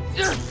 Edward.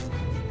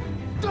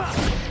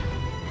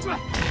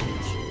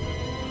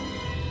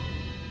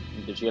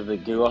 Did she have the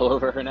goo all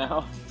over her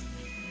now?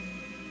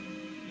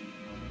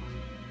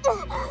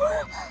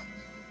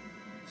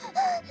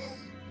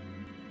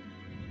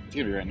 It's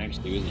gonna be right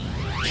next to you, isn't it?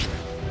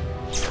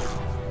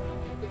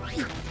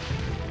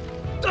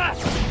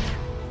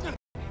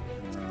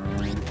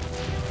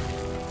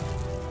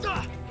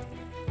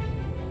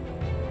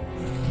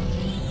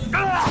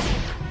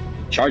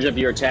 Charge up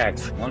your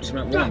attacks. Launch them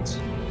at once.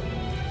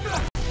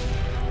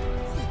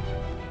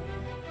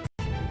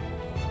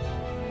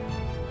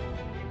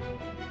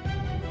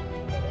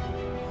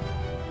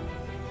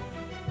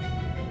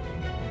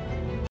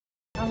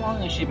 How long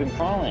has she been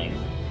crawling?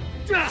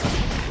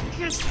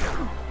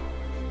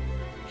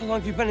 How long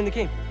have you been in the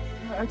game?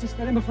 I just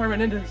got in before I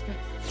ran into this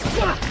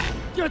guy.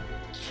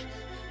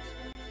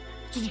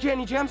 Did you get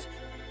any gems?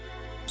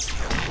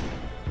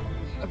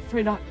 I'm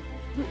afraid not.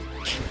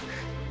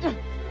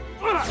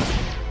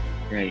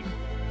 Great.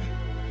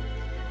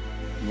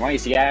 Why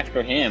is he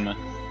after him?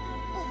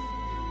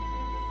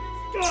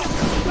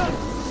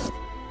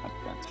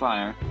 That's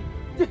fire.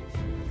 You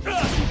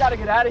gotta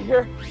get out of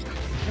here.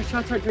 My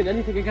shots aren't doing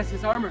anything against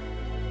his armor.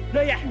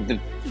 No, yeah.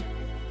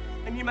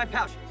 I need my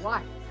pouch.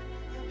 Why?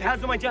 It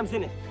has all my gems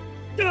in it.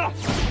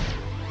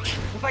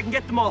 If I can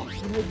get them all.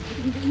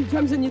 You get your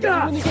gems in, you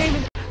win the game,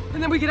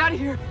 and then we get out of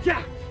here.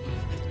 Yeah.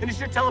 And you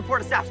should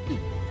teleport us out.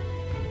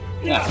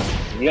 Yeah.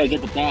 You gotta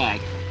get the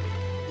bag.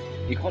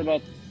 You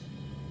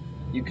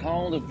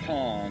called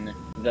upon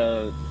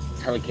the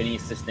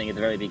telekinesis thing at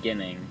the very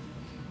beginning,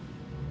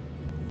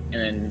 and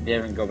then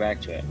didn't go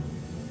back to it.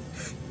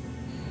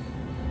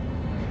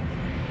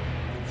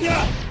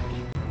 Yeah.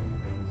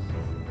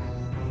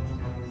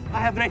 I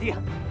have an idea.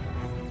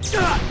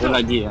 What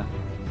idea?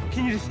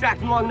 Can you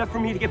distract him long enough for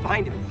me to get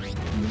behind him?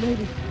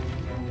 Maybe.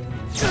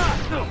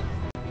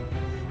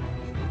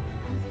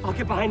 I'll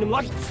get behind him,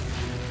 look.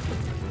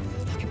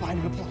 I'll get behind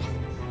him and pull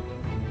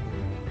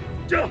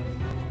off.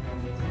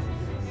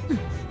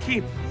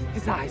 Keep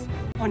his eyes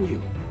on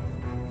you.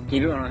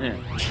 Keep it on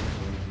him.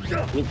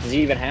 Does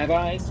he even have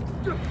eyes?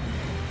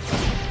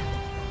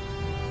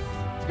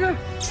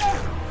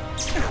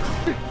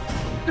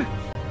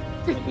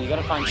 You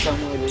gotta find some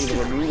way to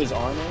either remove his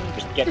armor or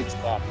just get him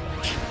stopped.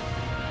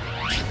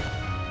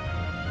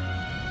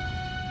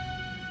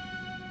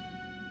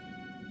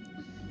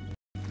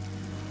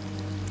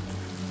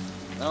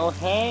 Oh,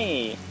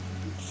 hey!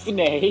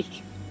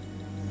 Snake!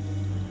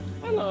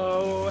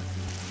 Hello!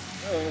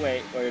 Oh,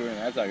 wait a minute,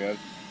 that's not good.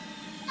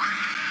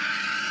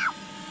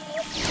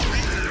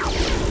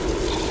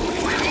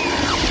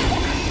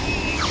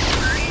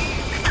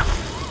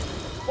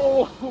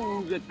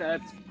 Oh,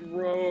 that's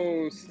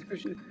gross!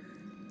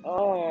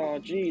 Oh,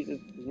 jeez,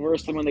 it's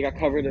worse than when they got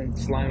covered in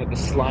slime at the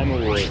Slime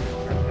Award,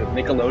 the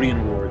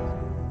Nickelodeon Award.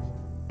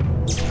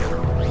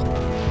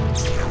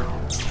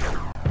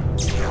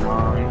 Come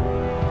on.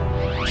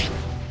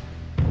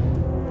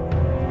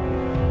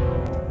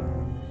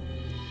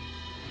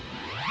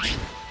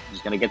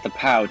 Just gotta get the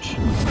pouch.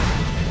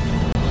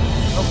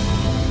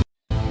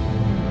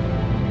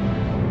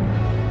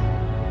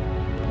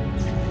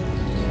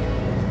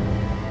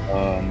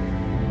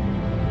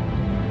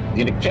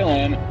 He's gonna kill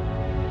him.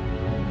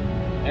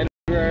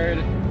 Edward.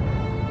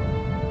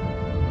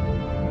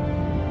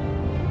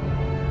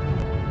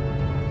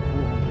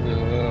 What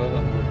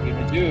are you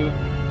gonna do?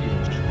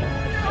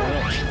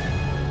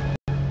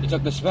 He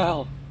took the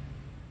spell.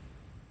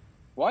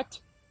 What?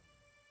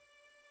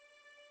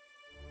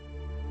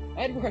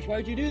 Edward,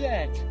 why'd you do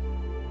that?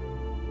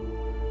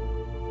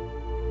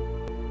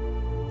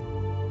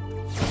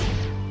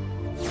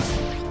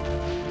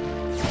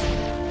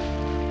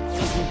 Why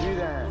did you do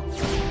that?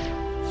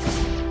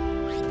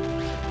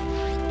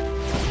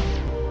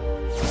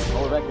 Oh,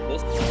 we're back at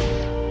this.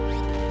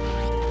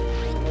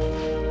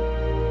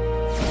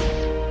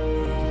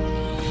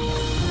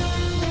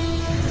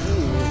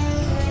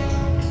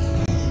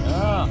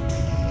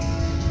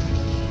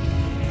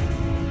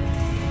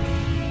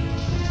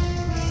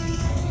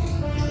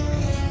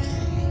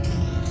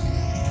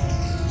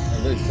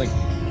 It's like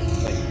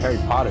Harry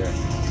Potter.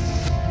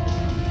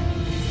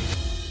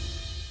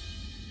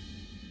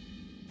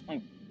 I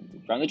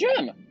found the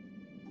gem.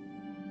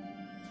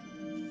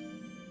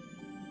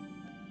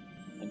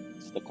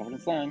 It's still covered in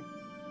slime.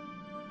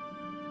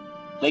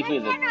 Thankfully,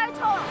 the...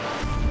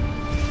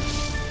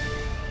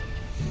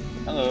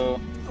 Hello.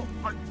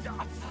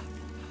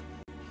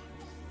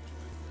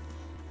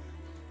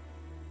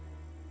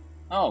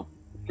 Oh,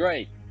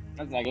 great.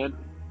 That's not good.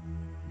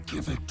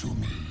 Give it to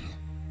me.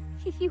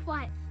 If you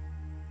want.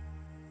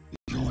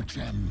 Your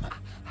gem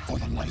for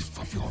the life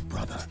of your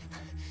brother.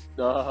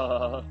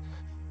 Don't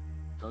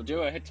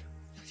do it.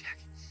 No, Jack.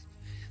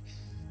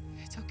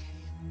 It's okay.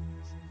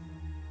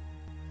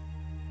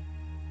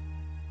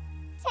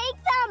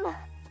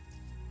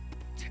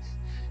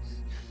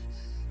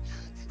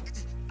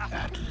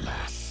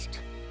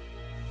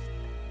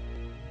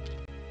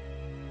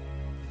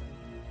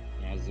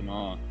 him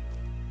off.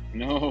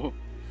 No.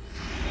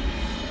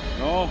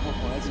 No,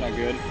 that's not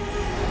good.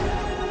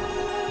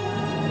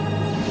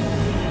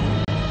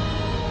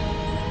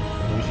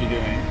 What is she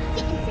doing?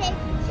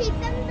 Keep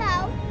them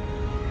though.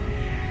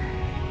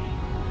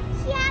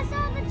 She has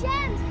all the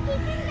gems. He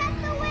can get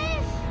the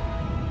wish.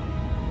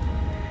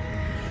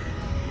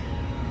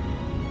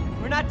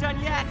 We're not done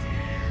yet.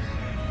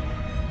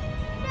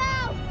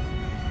 No,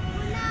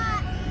 we're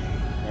not.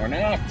 Or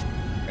not.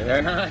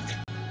 They're not.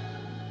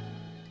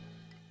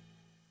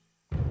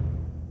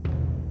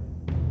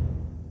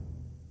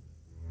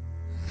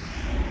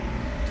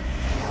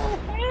 Oh,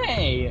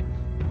 hey!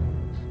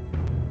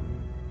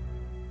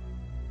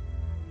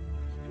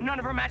 None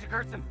of her magic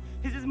hurts him.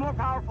 His is more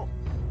powerful.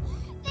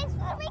 Thanks for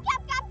the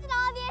recap, Captain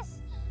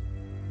Obvious.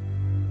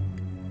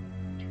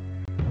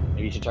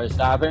 Maybe you should try to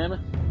stop him.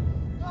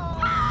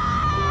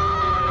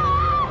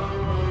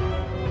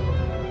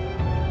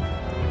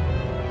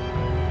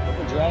 Put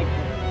the dragon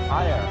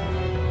fire.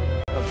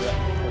 Put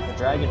the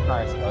dragon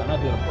fire spell. That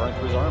might be able to burn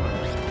through his armor.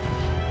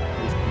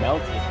 He's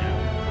melted now.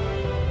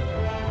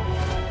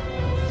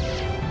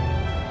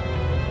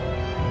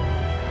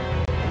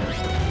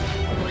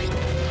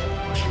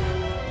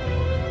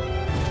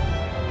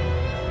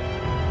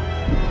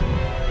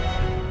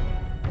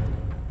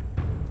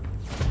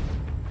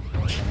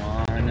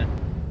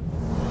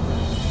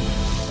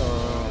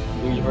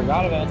 You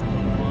forgot about it.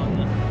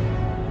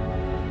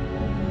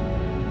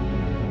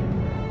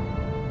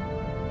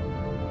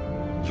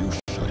 You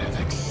should have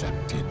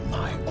accepted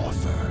my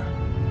offer.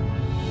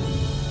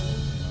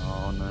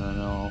 No, no, no,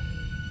 no.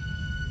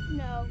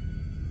 No.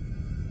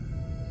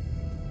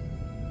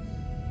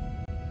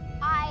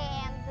 I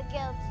am the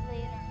guild's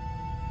leader.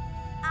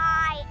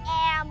 I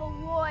am a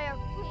warrior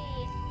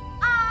queen.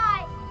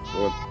 I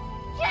am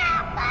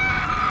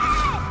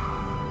Captain!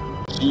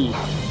 Jeez.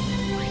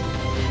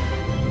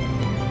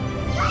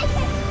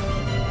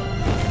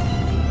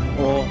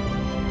 Oh.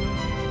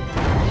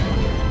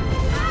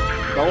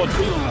 Go on,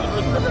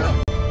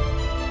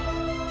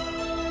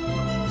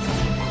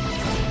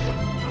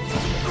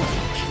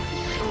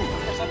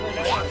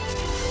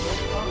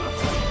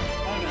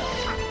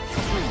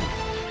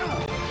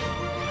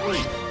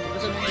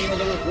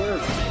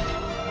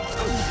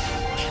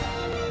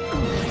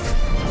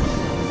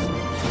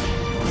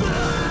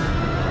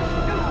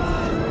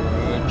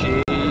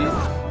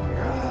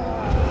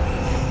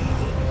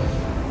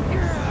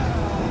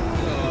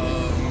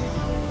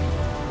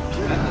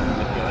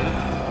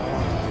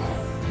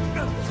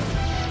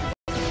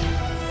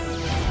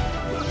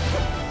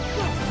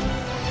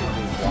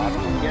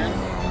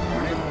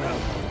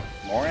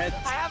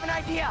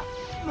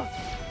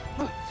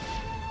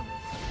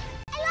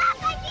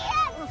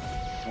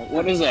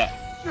 What is that?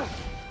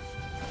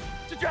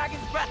 The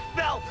dragon's breath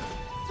spell!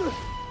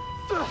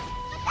 But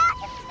that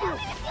can still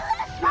be if you let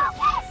us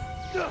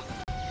focus!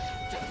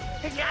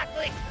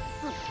 Exactly!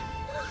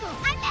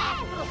 I'm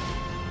in!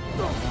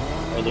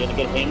 Are they gonna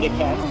get him to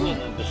cast it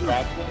and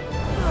distract him?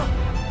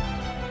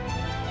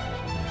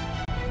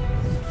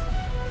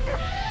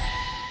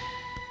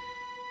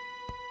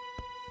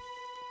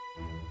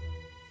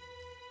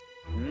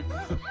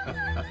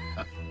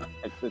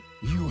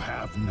 You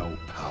have no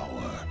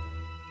power,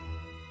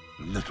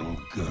 little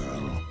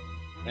girl.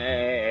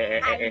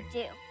 I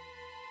do.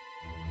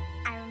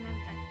 I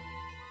remember.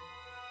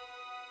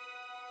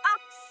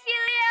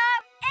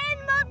 Auxilium in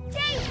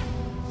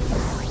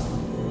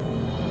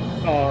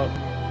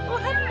Oh,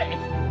 hey!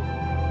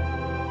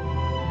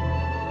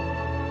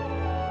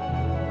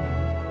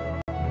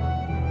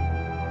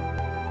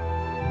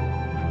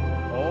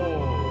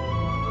 Oh,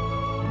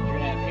 you're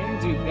gonna have him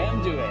do them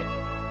do it.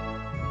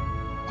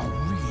 A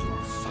real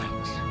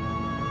fight.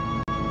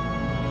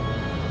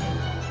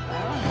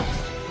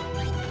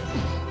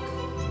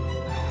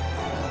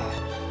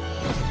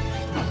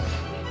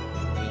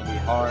 It'll be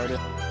hard. And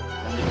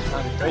the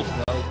concentration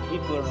though,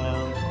 people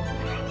around.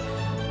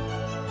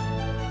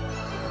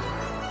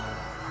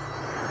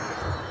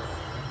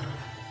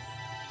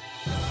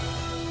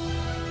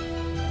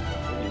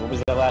 What was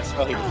that last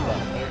spell he just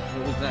done?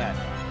 What was that?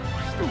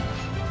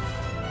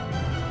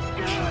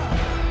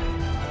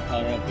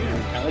 Alright,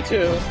 count of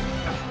two.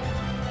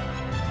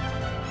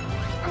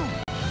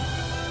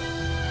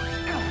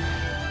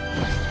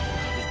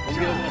 Just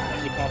give him a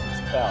time to cast a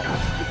spell.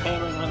 Keep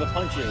hammering on the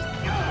punches.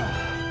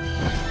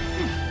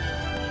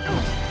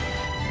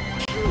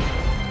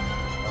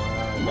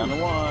 Down to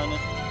one.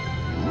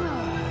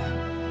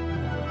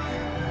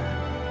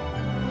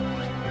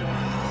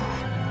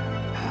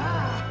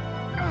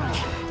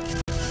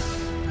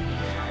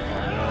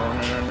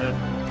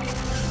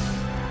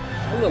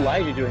 What's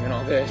Elijah doing in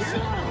all this?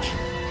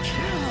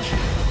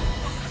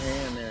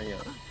 And there you go.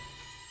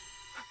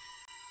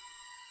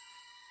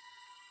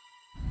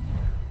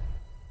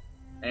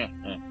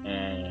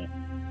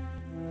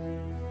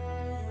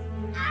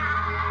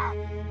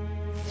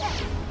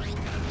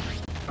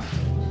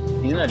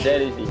 He's not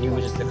dead, is he? He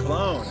was just a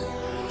clone.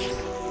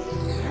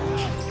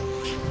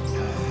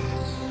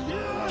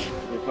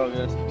 You're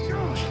focused.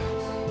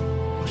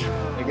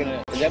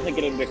 They're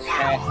definitely gonna get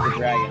past the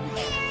dragon.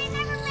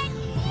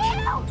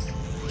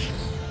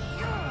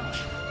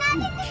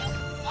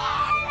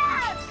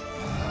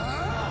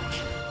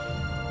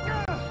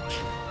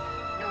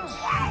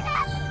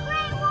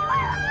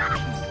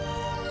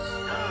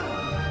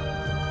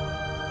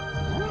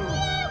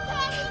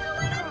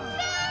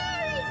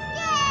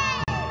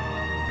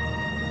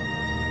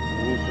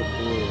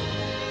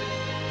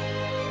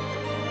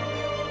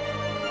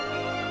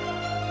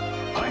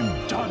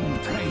 I'm done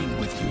playing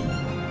with you.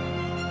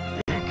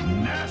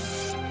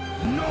 Ignis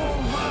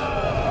Nova!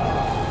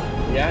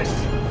 Yes!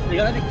 You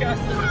gotta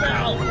cast the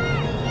spell!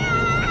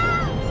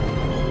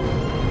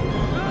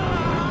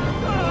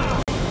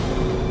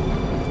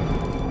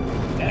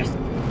 Yes!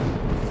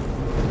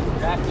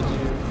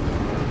 Gratitude.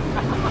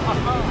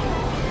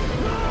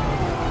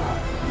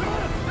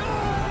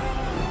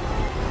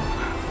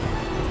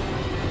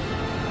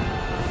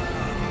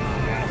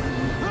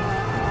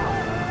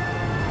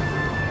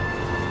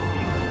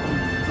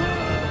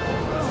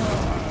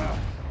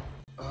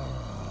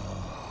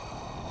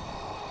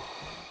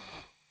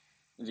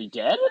 Is he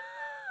dead?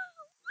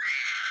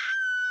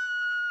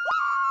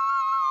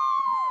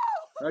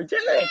 I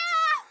did it!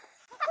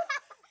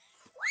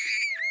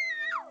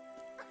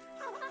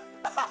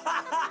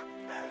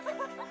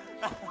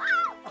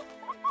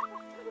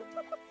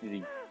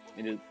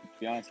 To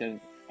be honest, I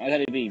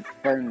thought it'd be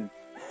burned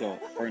to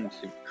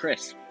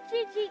crisp.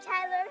 GG,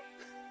 Tyler.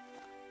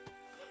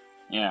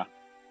 Yeah.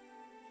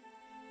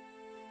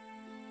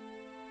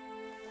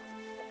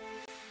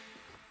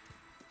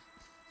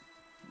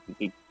 Is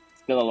he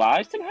still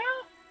alive somehow?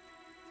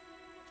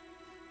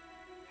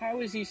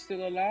 How is he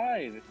still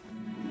alive?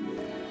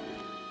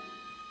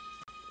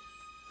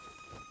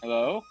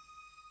 Hello?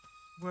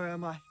 Where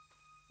am I?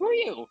 Who are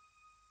you?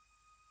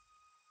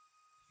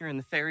 You're in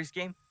the fairies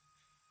game?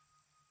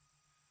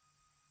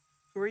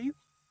 Who are you?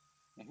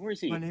 And who is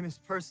he? My name is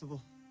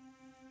Percival.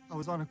 I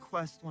was on a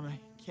quest when I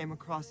came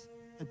across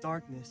the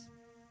darkness.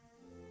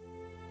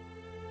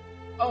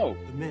 Oh,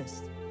 The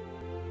mist.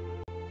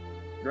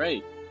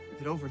 great.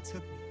 It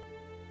overtook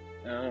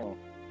me. Oh.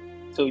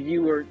 So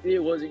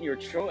it wasn't your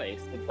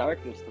choice, the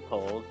darkness, the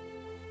cold.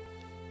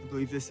 I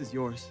believe this is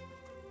yours.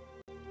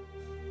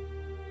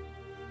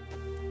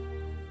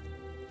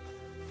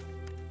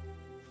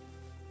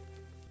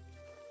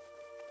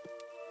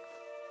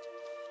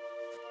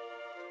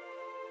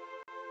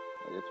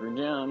 The 3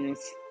 gems.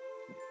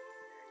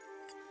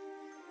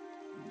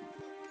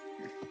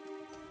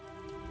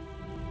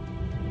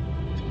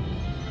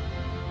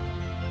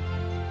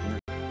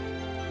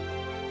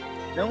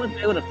 No one's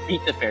been able to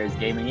beat the Fairies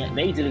game, and yet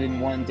they did it in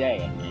one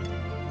day, I think.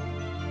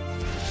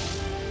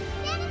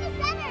 Stand in the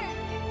center!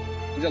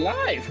 He's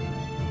alive!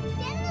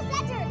 Stand in the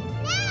center!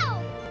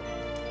 Now!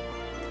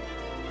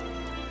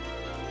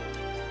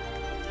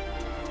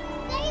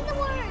 Say the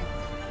words!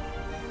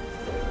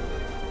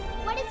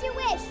 What is your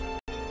wish?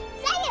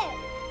 Say it!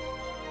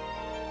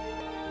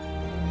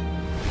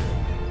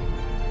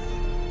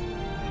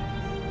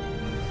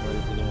 What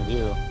is he gonna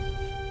do?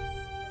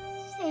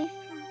 Save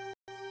her.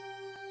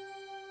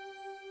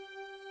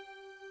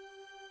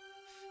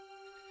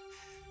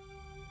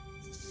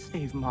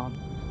 Save Mom.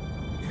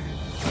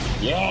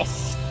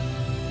 Yes!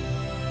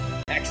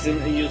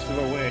 Excellent use of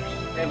a wish.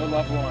 Save a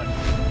loved one.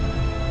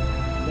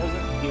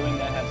 Doesn't doing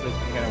that have some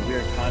kind of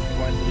weird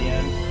consequence at the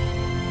end?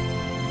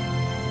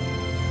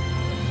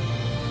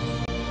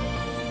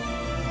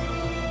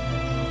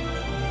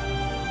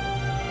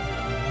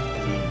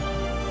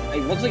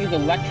 It looks like it's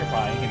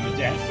electrifying him to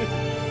death.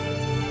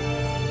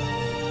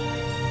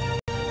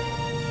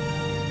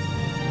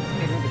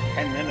 Maybe another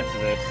 10 minutes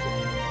of this.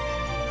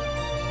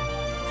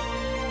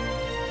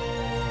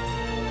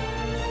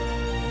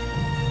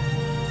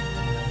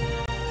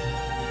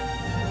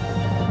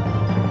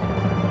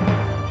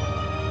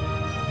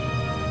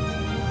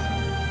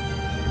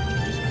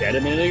 Just dead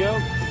a minute ago?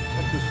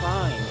 That was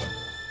fine.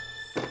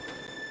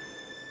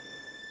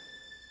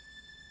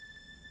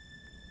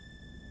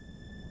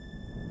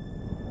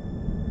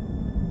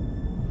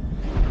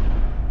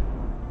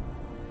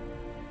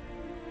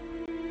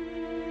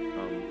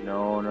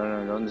 No,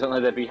 don't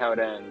let that be how it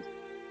ends.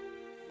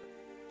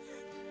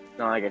 It's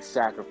not like a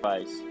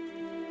sacrifice.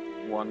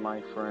 One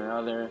life for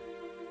another.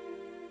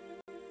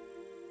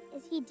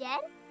 Is he dead?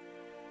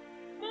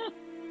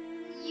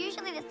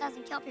 Usually this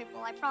doesn't kill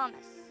people, I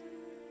promise.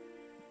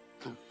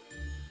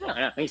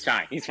 No, he's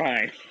fine. He's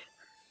fine.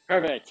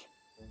 Perfect.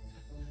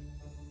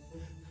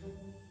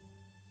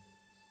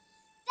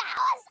 That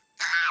was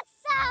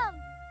awesome!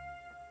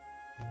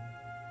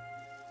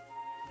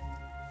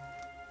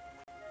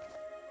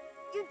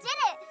 You did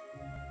it!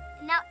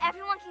 And now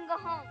everyone can go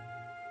home.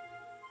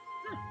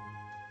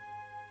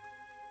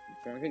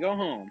 Everyone can go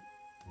home.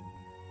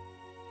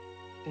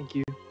 Thank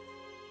you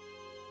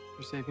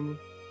for saving me.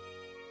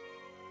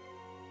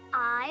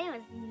 I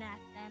was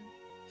nothing.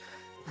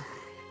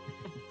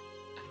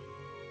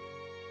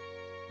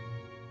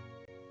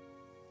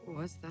 What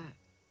was that?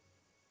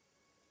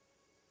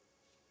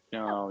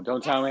 No,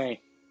 don't tell me.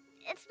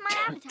 It's my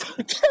avatar.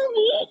 Don't tell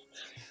me.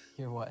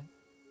 Your what?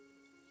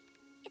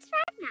 It's for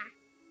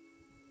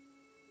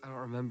I don't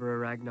remember a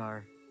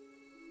Ragnar.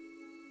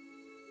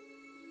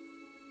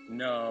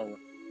 No.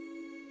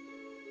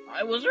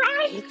 I was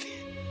right!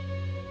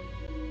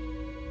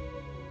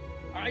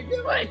 I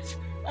knew it!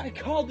 I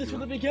called this from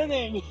the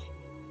beginning! You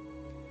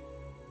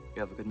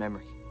have a good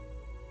memory.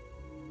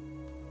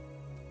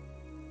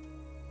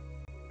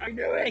 I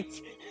knew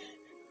it!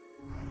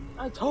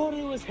 I told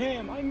you it was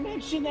him! I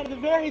mentioned that at the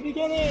very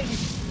beginning!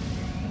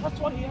 That's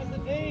why he has the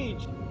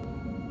page!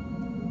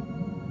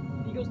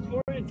 He goes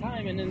forward in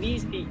time, and then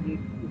these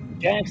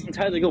Jax and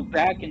Tyler go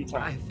back in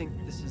time. I think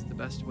this is the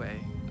best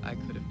way. I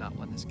could have not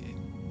won this game.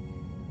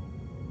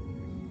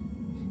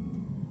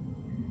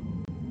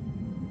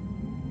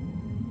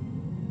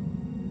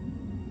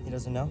 He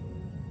doesn't know?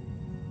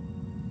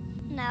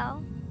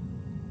 No.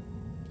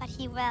 But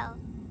he will.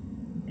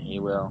 He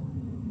will.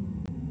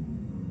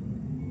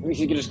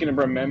 He's just gonna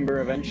remember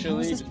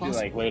eventually. Just be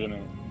like, wait a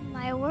minute.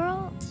 My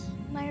world,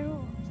 my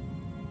rules.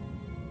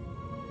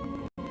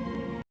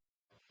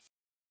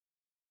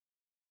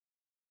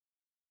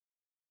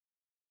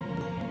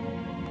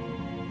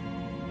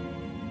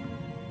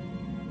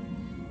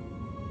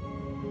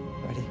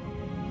 Ready?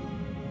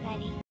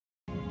 Ready.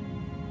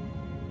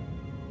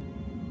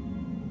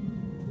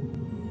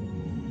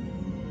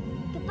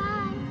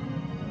 Goodbye.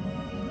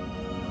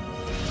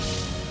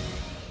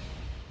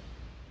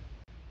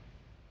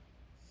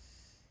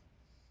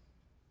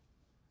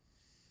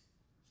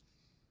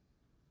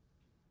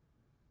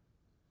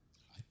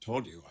 I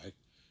told you I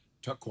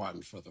took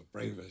one for the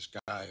bravest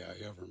guy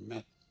I ever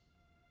met.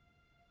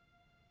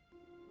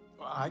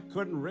 I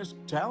couldn't risk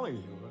telling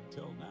you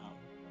until now.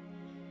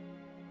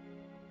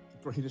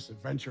 The greatest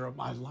adventure of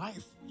my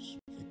life was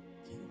with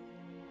you.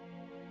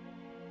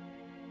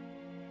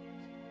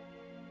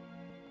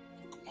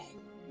 Come on.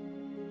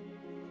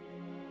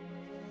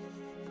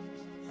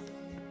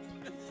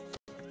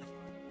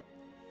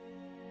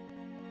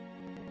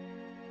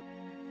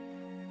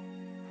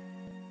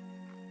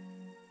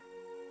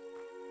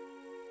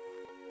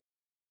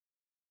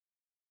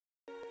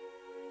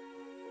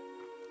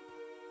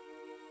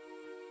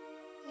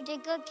 You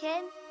did good,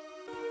 kid.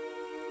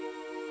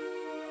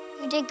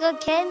 You did good,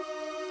 kid.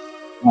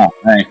 Oh,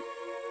 hey.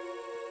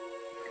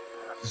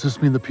 Does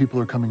this mean the people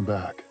are coming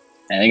back?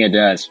 I think it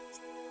does.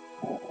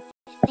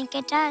 I think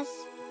it does.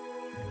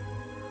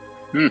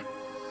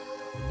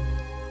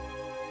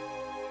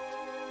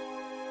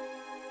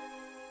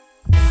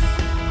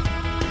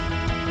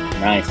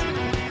 Nice.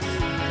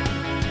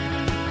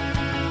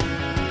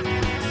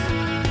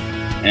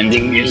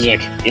 Ending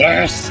music.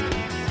 Yes!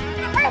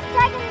 Earth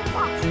Dragon is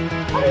lost.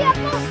 Oh, you have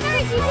full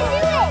courage. You can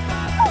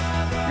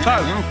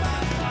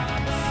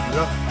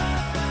do it.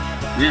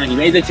 Yeah, he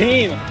made the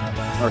team!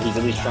 Or he's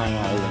at least trying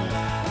out, isn't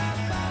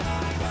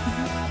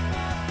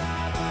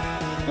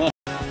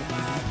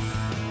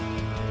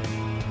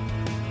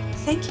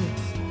Thank you.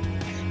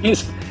 he?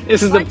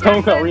 This is the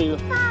phone call where he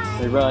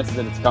realizes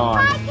that it's gone.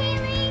 Bye,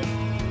 Kaylee.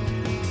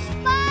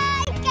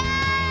 Bye,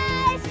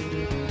 guys.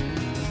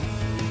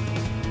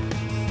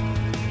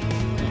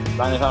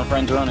 Finally found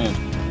friends running.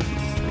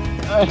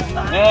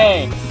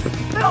 Hey!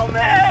 Help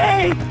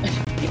me!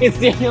 It's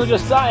Daniel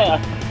Josiah!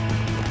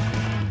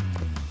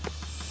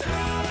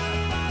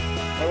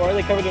 Why are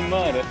they covered in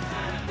mud?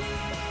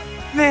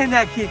 Man,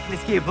 that kid can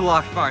escape a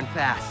locked barn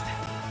fast.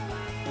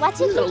 What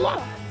did you do?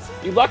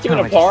 You locked him in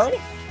No, a barn? I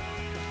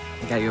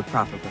got you a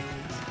proper breakfast.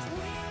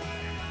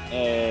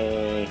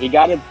 Hey, he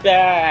got it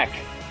back!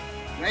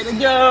 Way to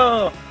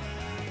go!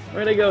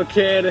 Way to go,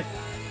 kid!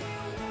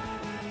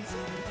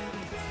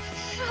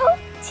 How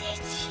did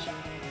you?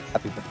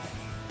 Happy birthday.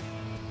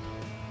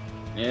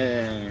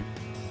 Yeah.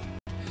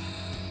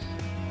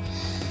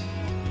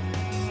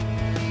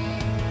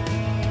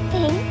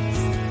 Thanks.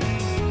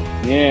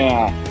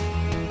 Yeah.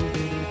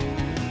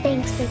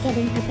 Thanks for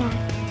getting her back.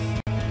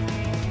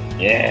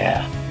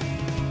 Yeah.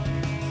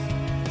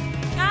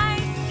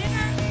 Guys,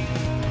 dinner.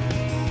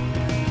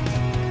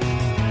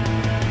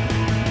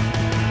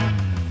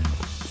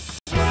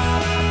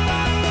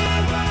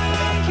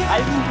 I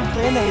didn't even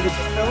plan that. He just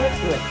fell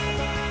into it.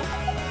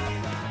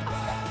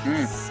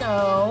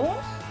 So,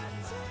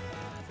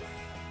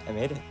 I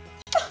made it.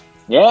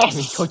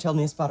 Yes! Coach held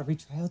me a spot of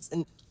retryouts,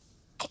 and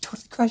I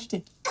totally crushed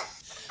it.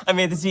 I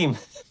made the team.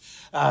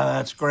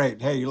 That's great.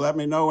 Hey, you let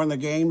me know when the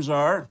games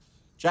are.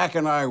 Jack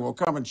and I will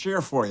come and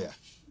cheer for you.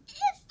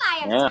 It's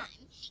fire Yeah. time.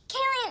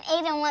 Kaylee and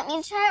Aiden want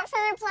me to try out for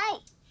their play.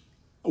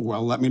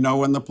 Well, let me know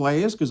when the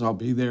play is, because I'll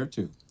be there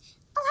too.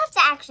 I'll have to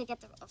actually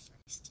get the role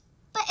first.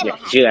 But it'll Yeah,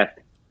 happen. see that?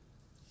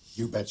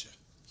 You betcha.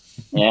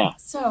 Yeah.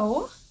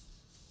 so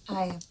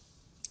I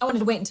wanted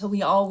to wait until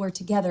we all were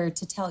together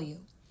to tell you.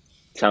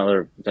 Tell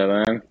them.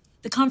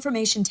 The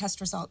confirmation test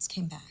results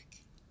came back.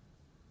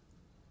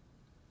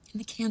 And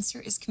the cancer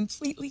is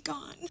completely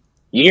gone.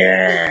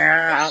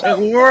 Yeah! It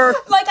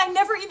worked! Like I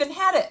never even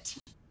had it.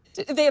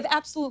 They have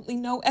absolutely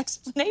no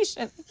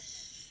explanation.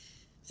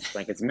 It's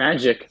like it's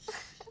magic.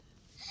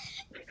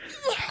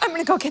 I'm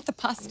gonna go get the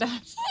pasta.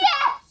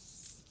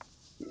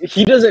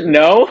 He doesn't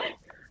know?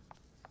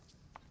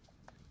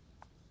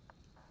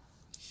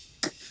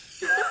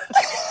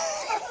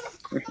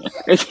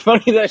 It's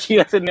funny that she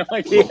has no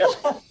idea.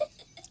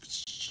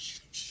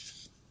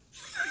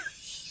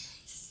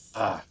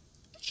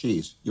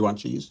 Cheese. You want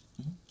cheese?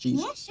 Cheese?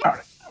 Yeah, sure. All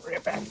right, I'll bring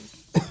it back.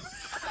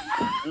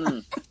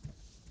 Mm.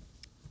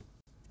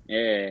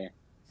 Yeah.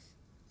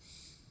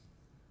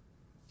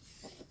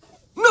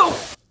 No!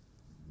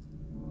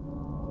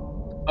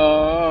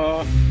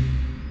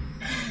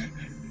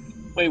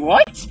 Wait,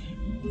 what?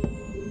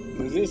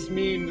 Does this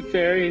mean the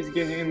fairies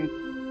game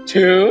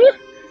 2?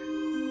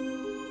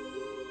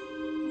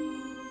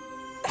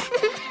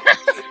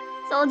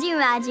 Told you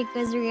magic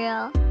was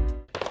real.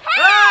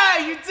 Ah,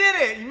 you did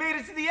it! You made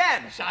it to the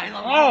end.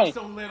 Shiloh, Hey. you're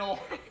so little.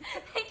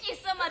 Thank you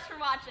so much for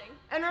watching.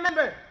 And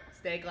remember,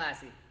 stay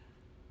classy.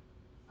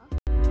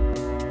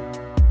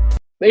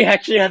 They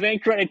actually have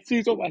end credits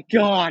too. Oh my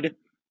god!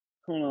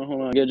 Hold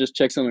on. I gotta just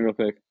check something real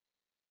quick.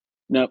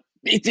 No,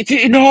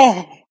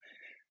 no.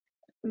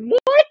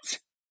 What?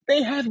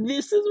 They have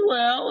this as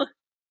well?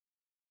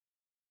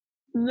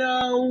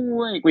 No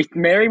way. Wait,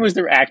 Mary was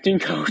their acting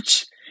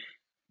coach?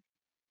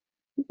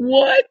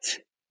 What?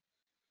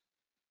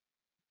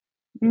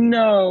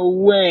 No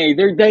way.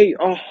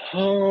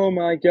 Oh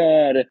my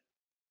god.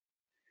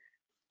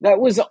 That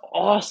was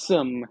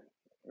awesome.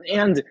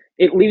 And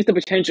it leaves the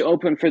potential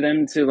open for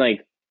them to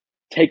like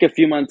take a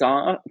few months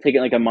off, take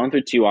like a month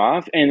or two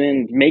off, and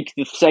then make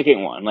the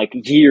second one like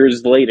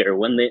years later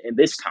when they're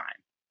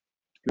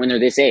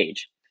this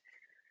age.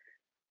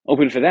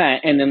 Open for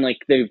that, and then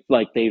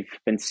they've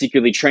been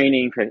secretly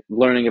training,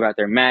 learning about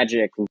their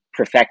magic,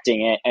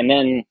 perfecting it, and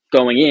then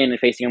going in and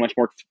facing a much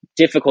more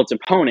difficult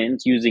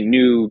opponent using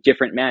new,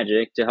 different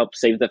magic to help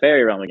save the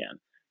fairy realm again.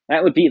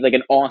 That would be like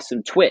an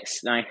awesome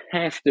twist. And I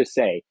have to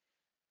say,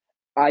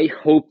 I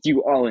hope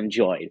you all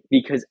enjoyed,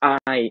 because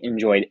I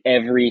enjoyed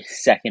every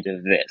second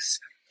of this.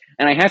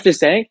 And I have to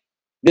say,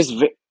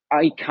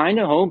 I kind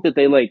of hope that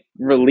they like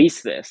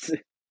release this.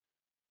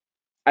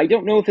 I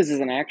don't know if this is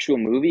an actual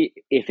movie.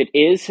 If it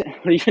is,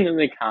 leave it in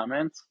the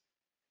comments.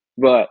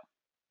 But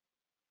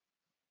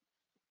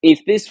if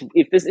this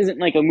isn't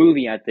like a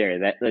movie out there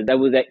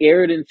that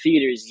aired in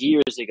theaters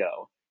years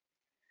ago,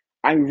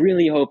 I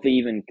really hope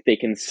they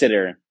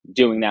consider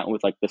doing that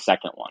with like the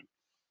second one,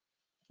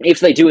 if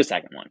they do a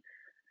second one,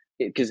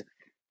 because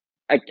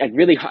I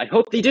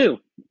hope they do.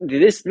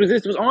 This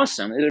was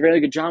awesome. They did a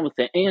really good job with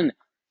it, and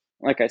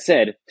like I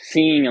said,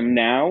 seeing them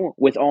now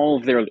with all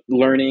of their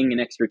learning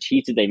and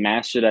expertise that they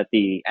mastered at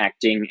the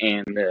acting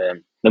and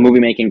the movie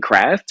making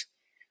craft,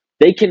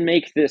 they can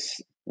make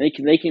this. They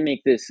could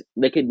make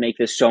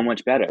this so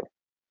much better.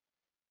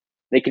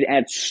 They could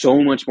add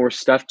so much more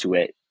stuff to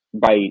it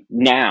by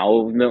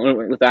now,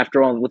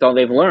 with all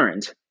they've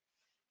learned.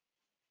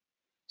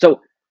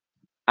 So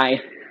I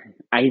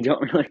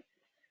don't really.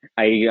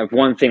 I have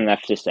one thing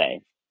left to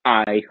say.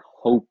 I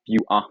hope you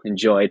all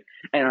enjoyed,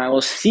 and I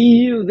will see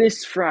you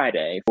this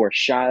Friday for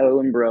Shiloh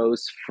and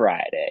Bros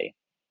Friday.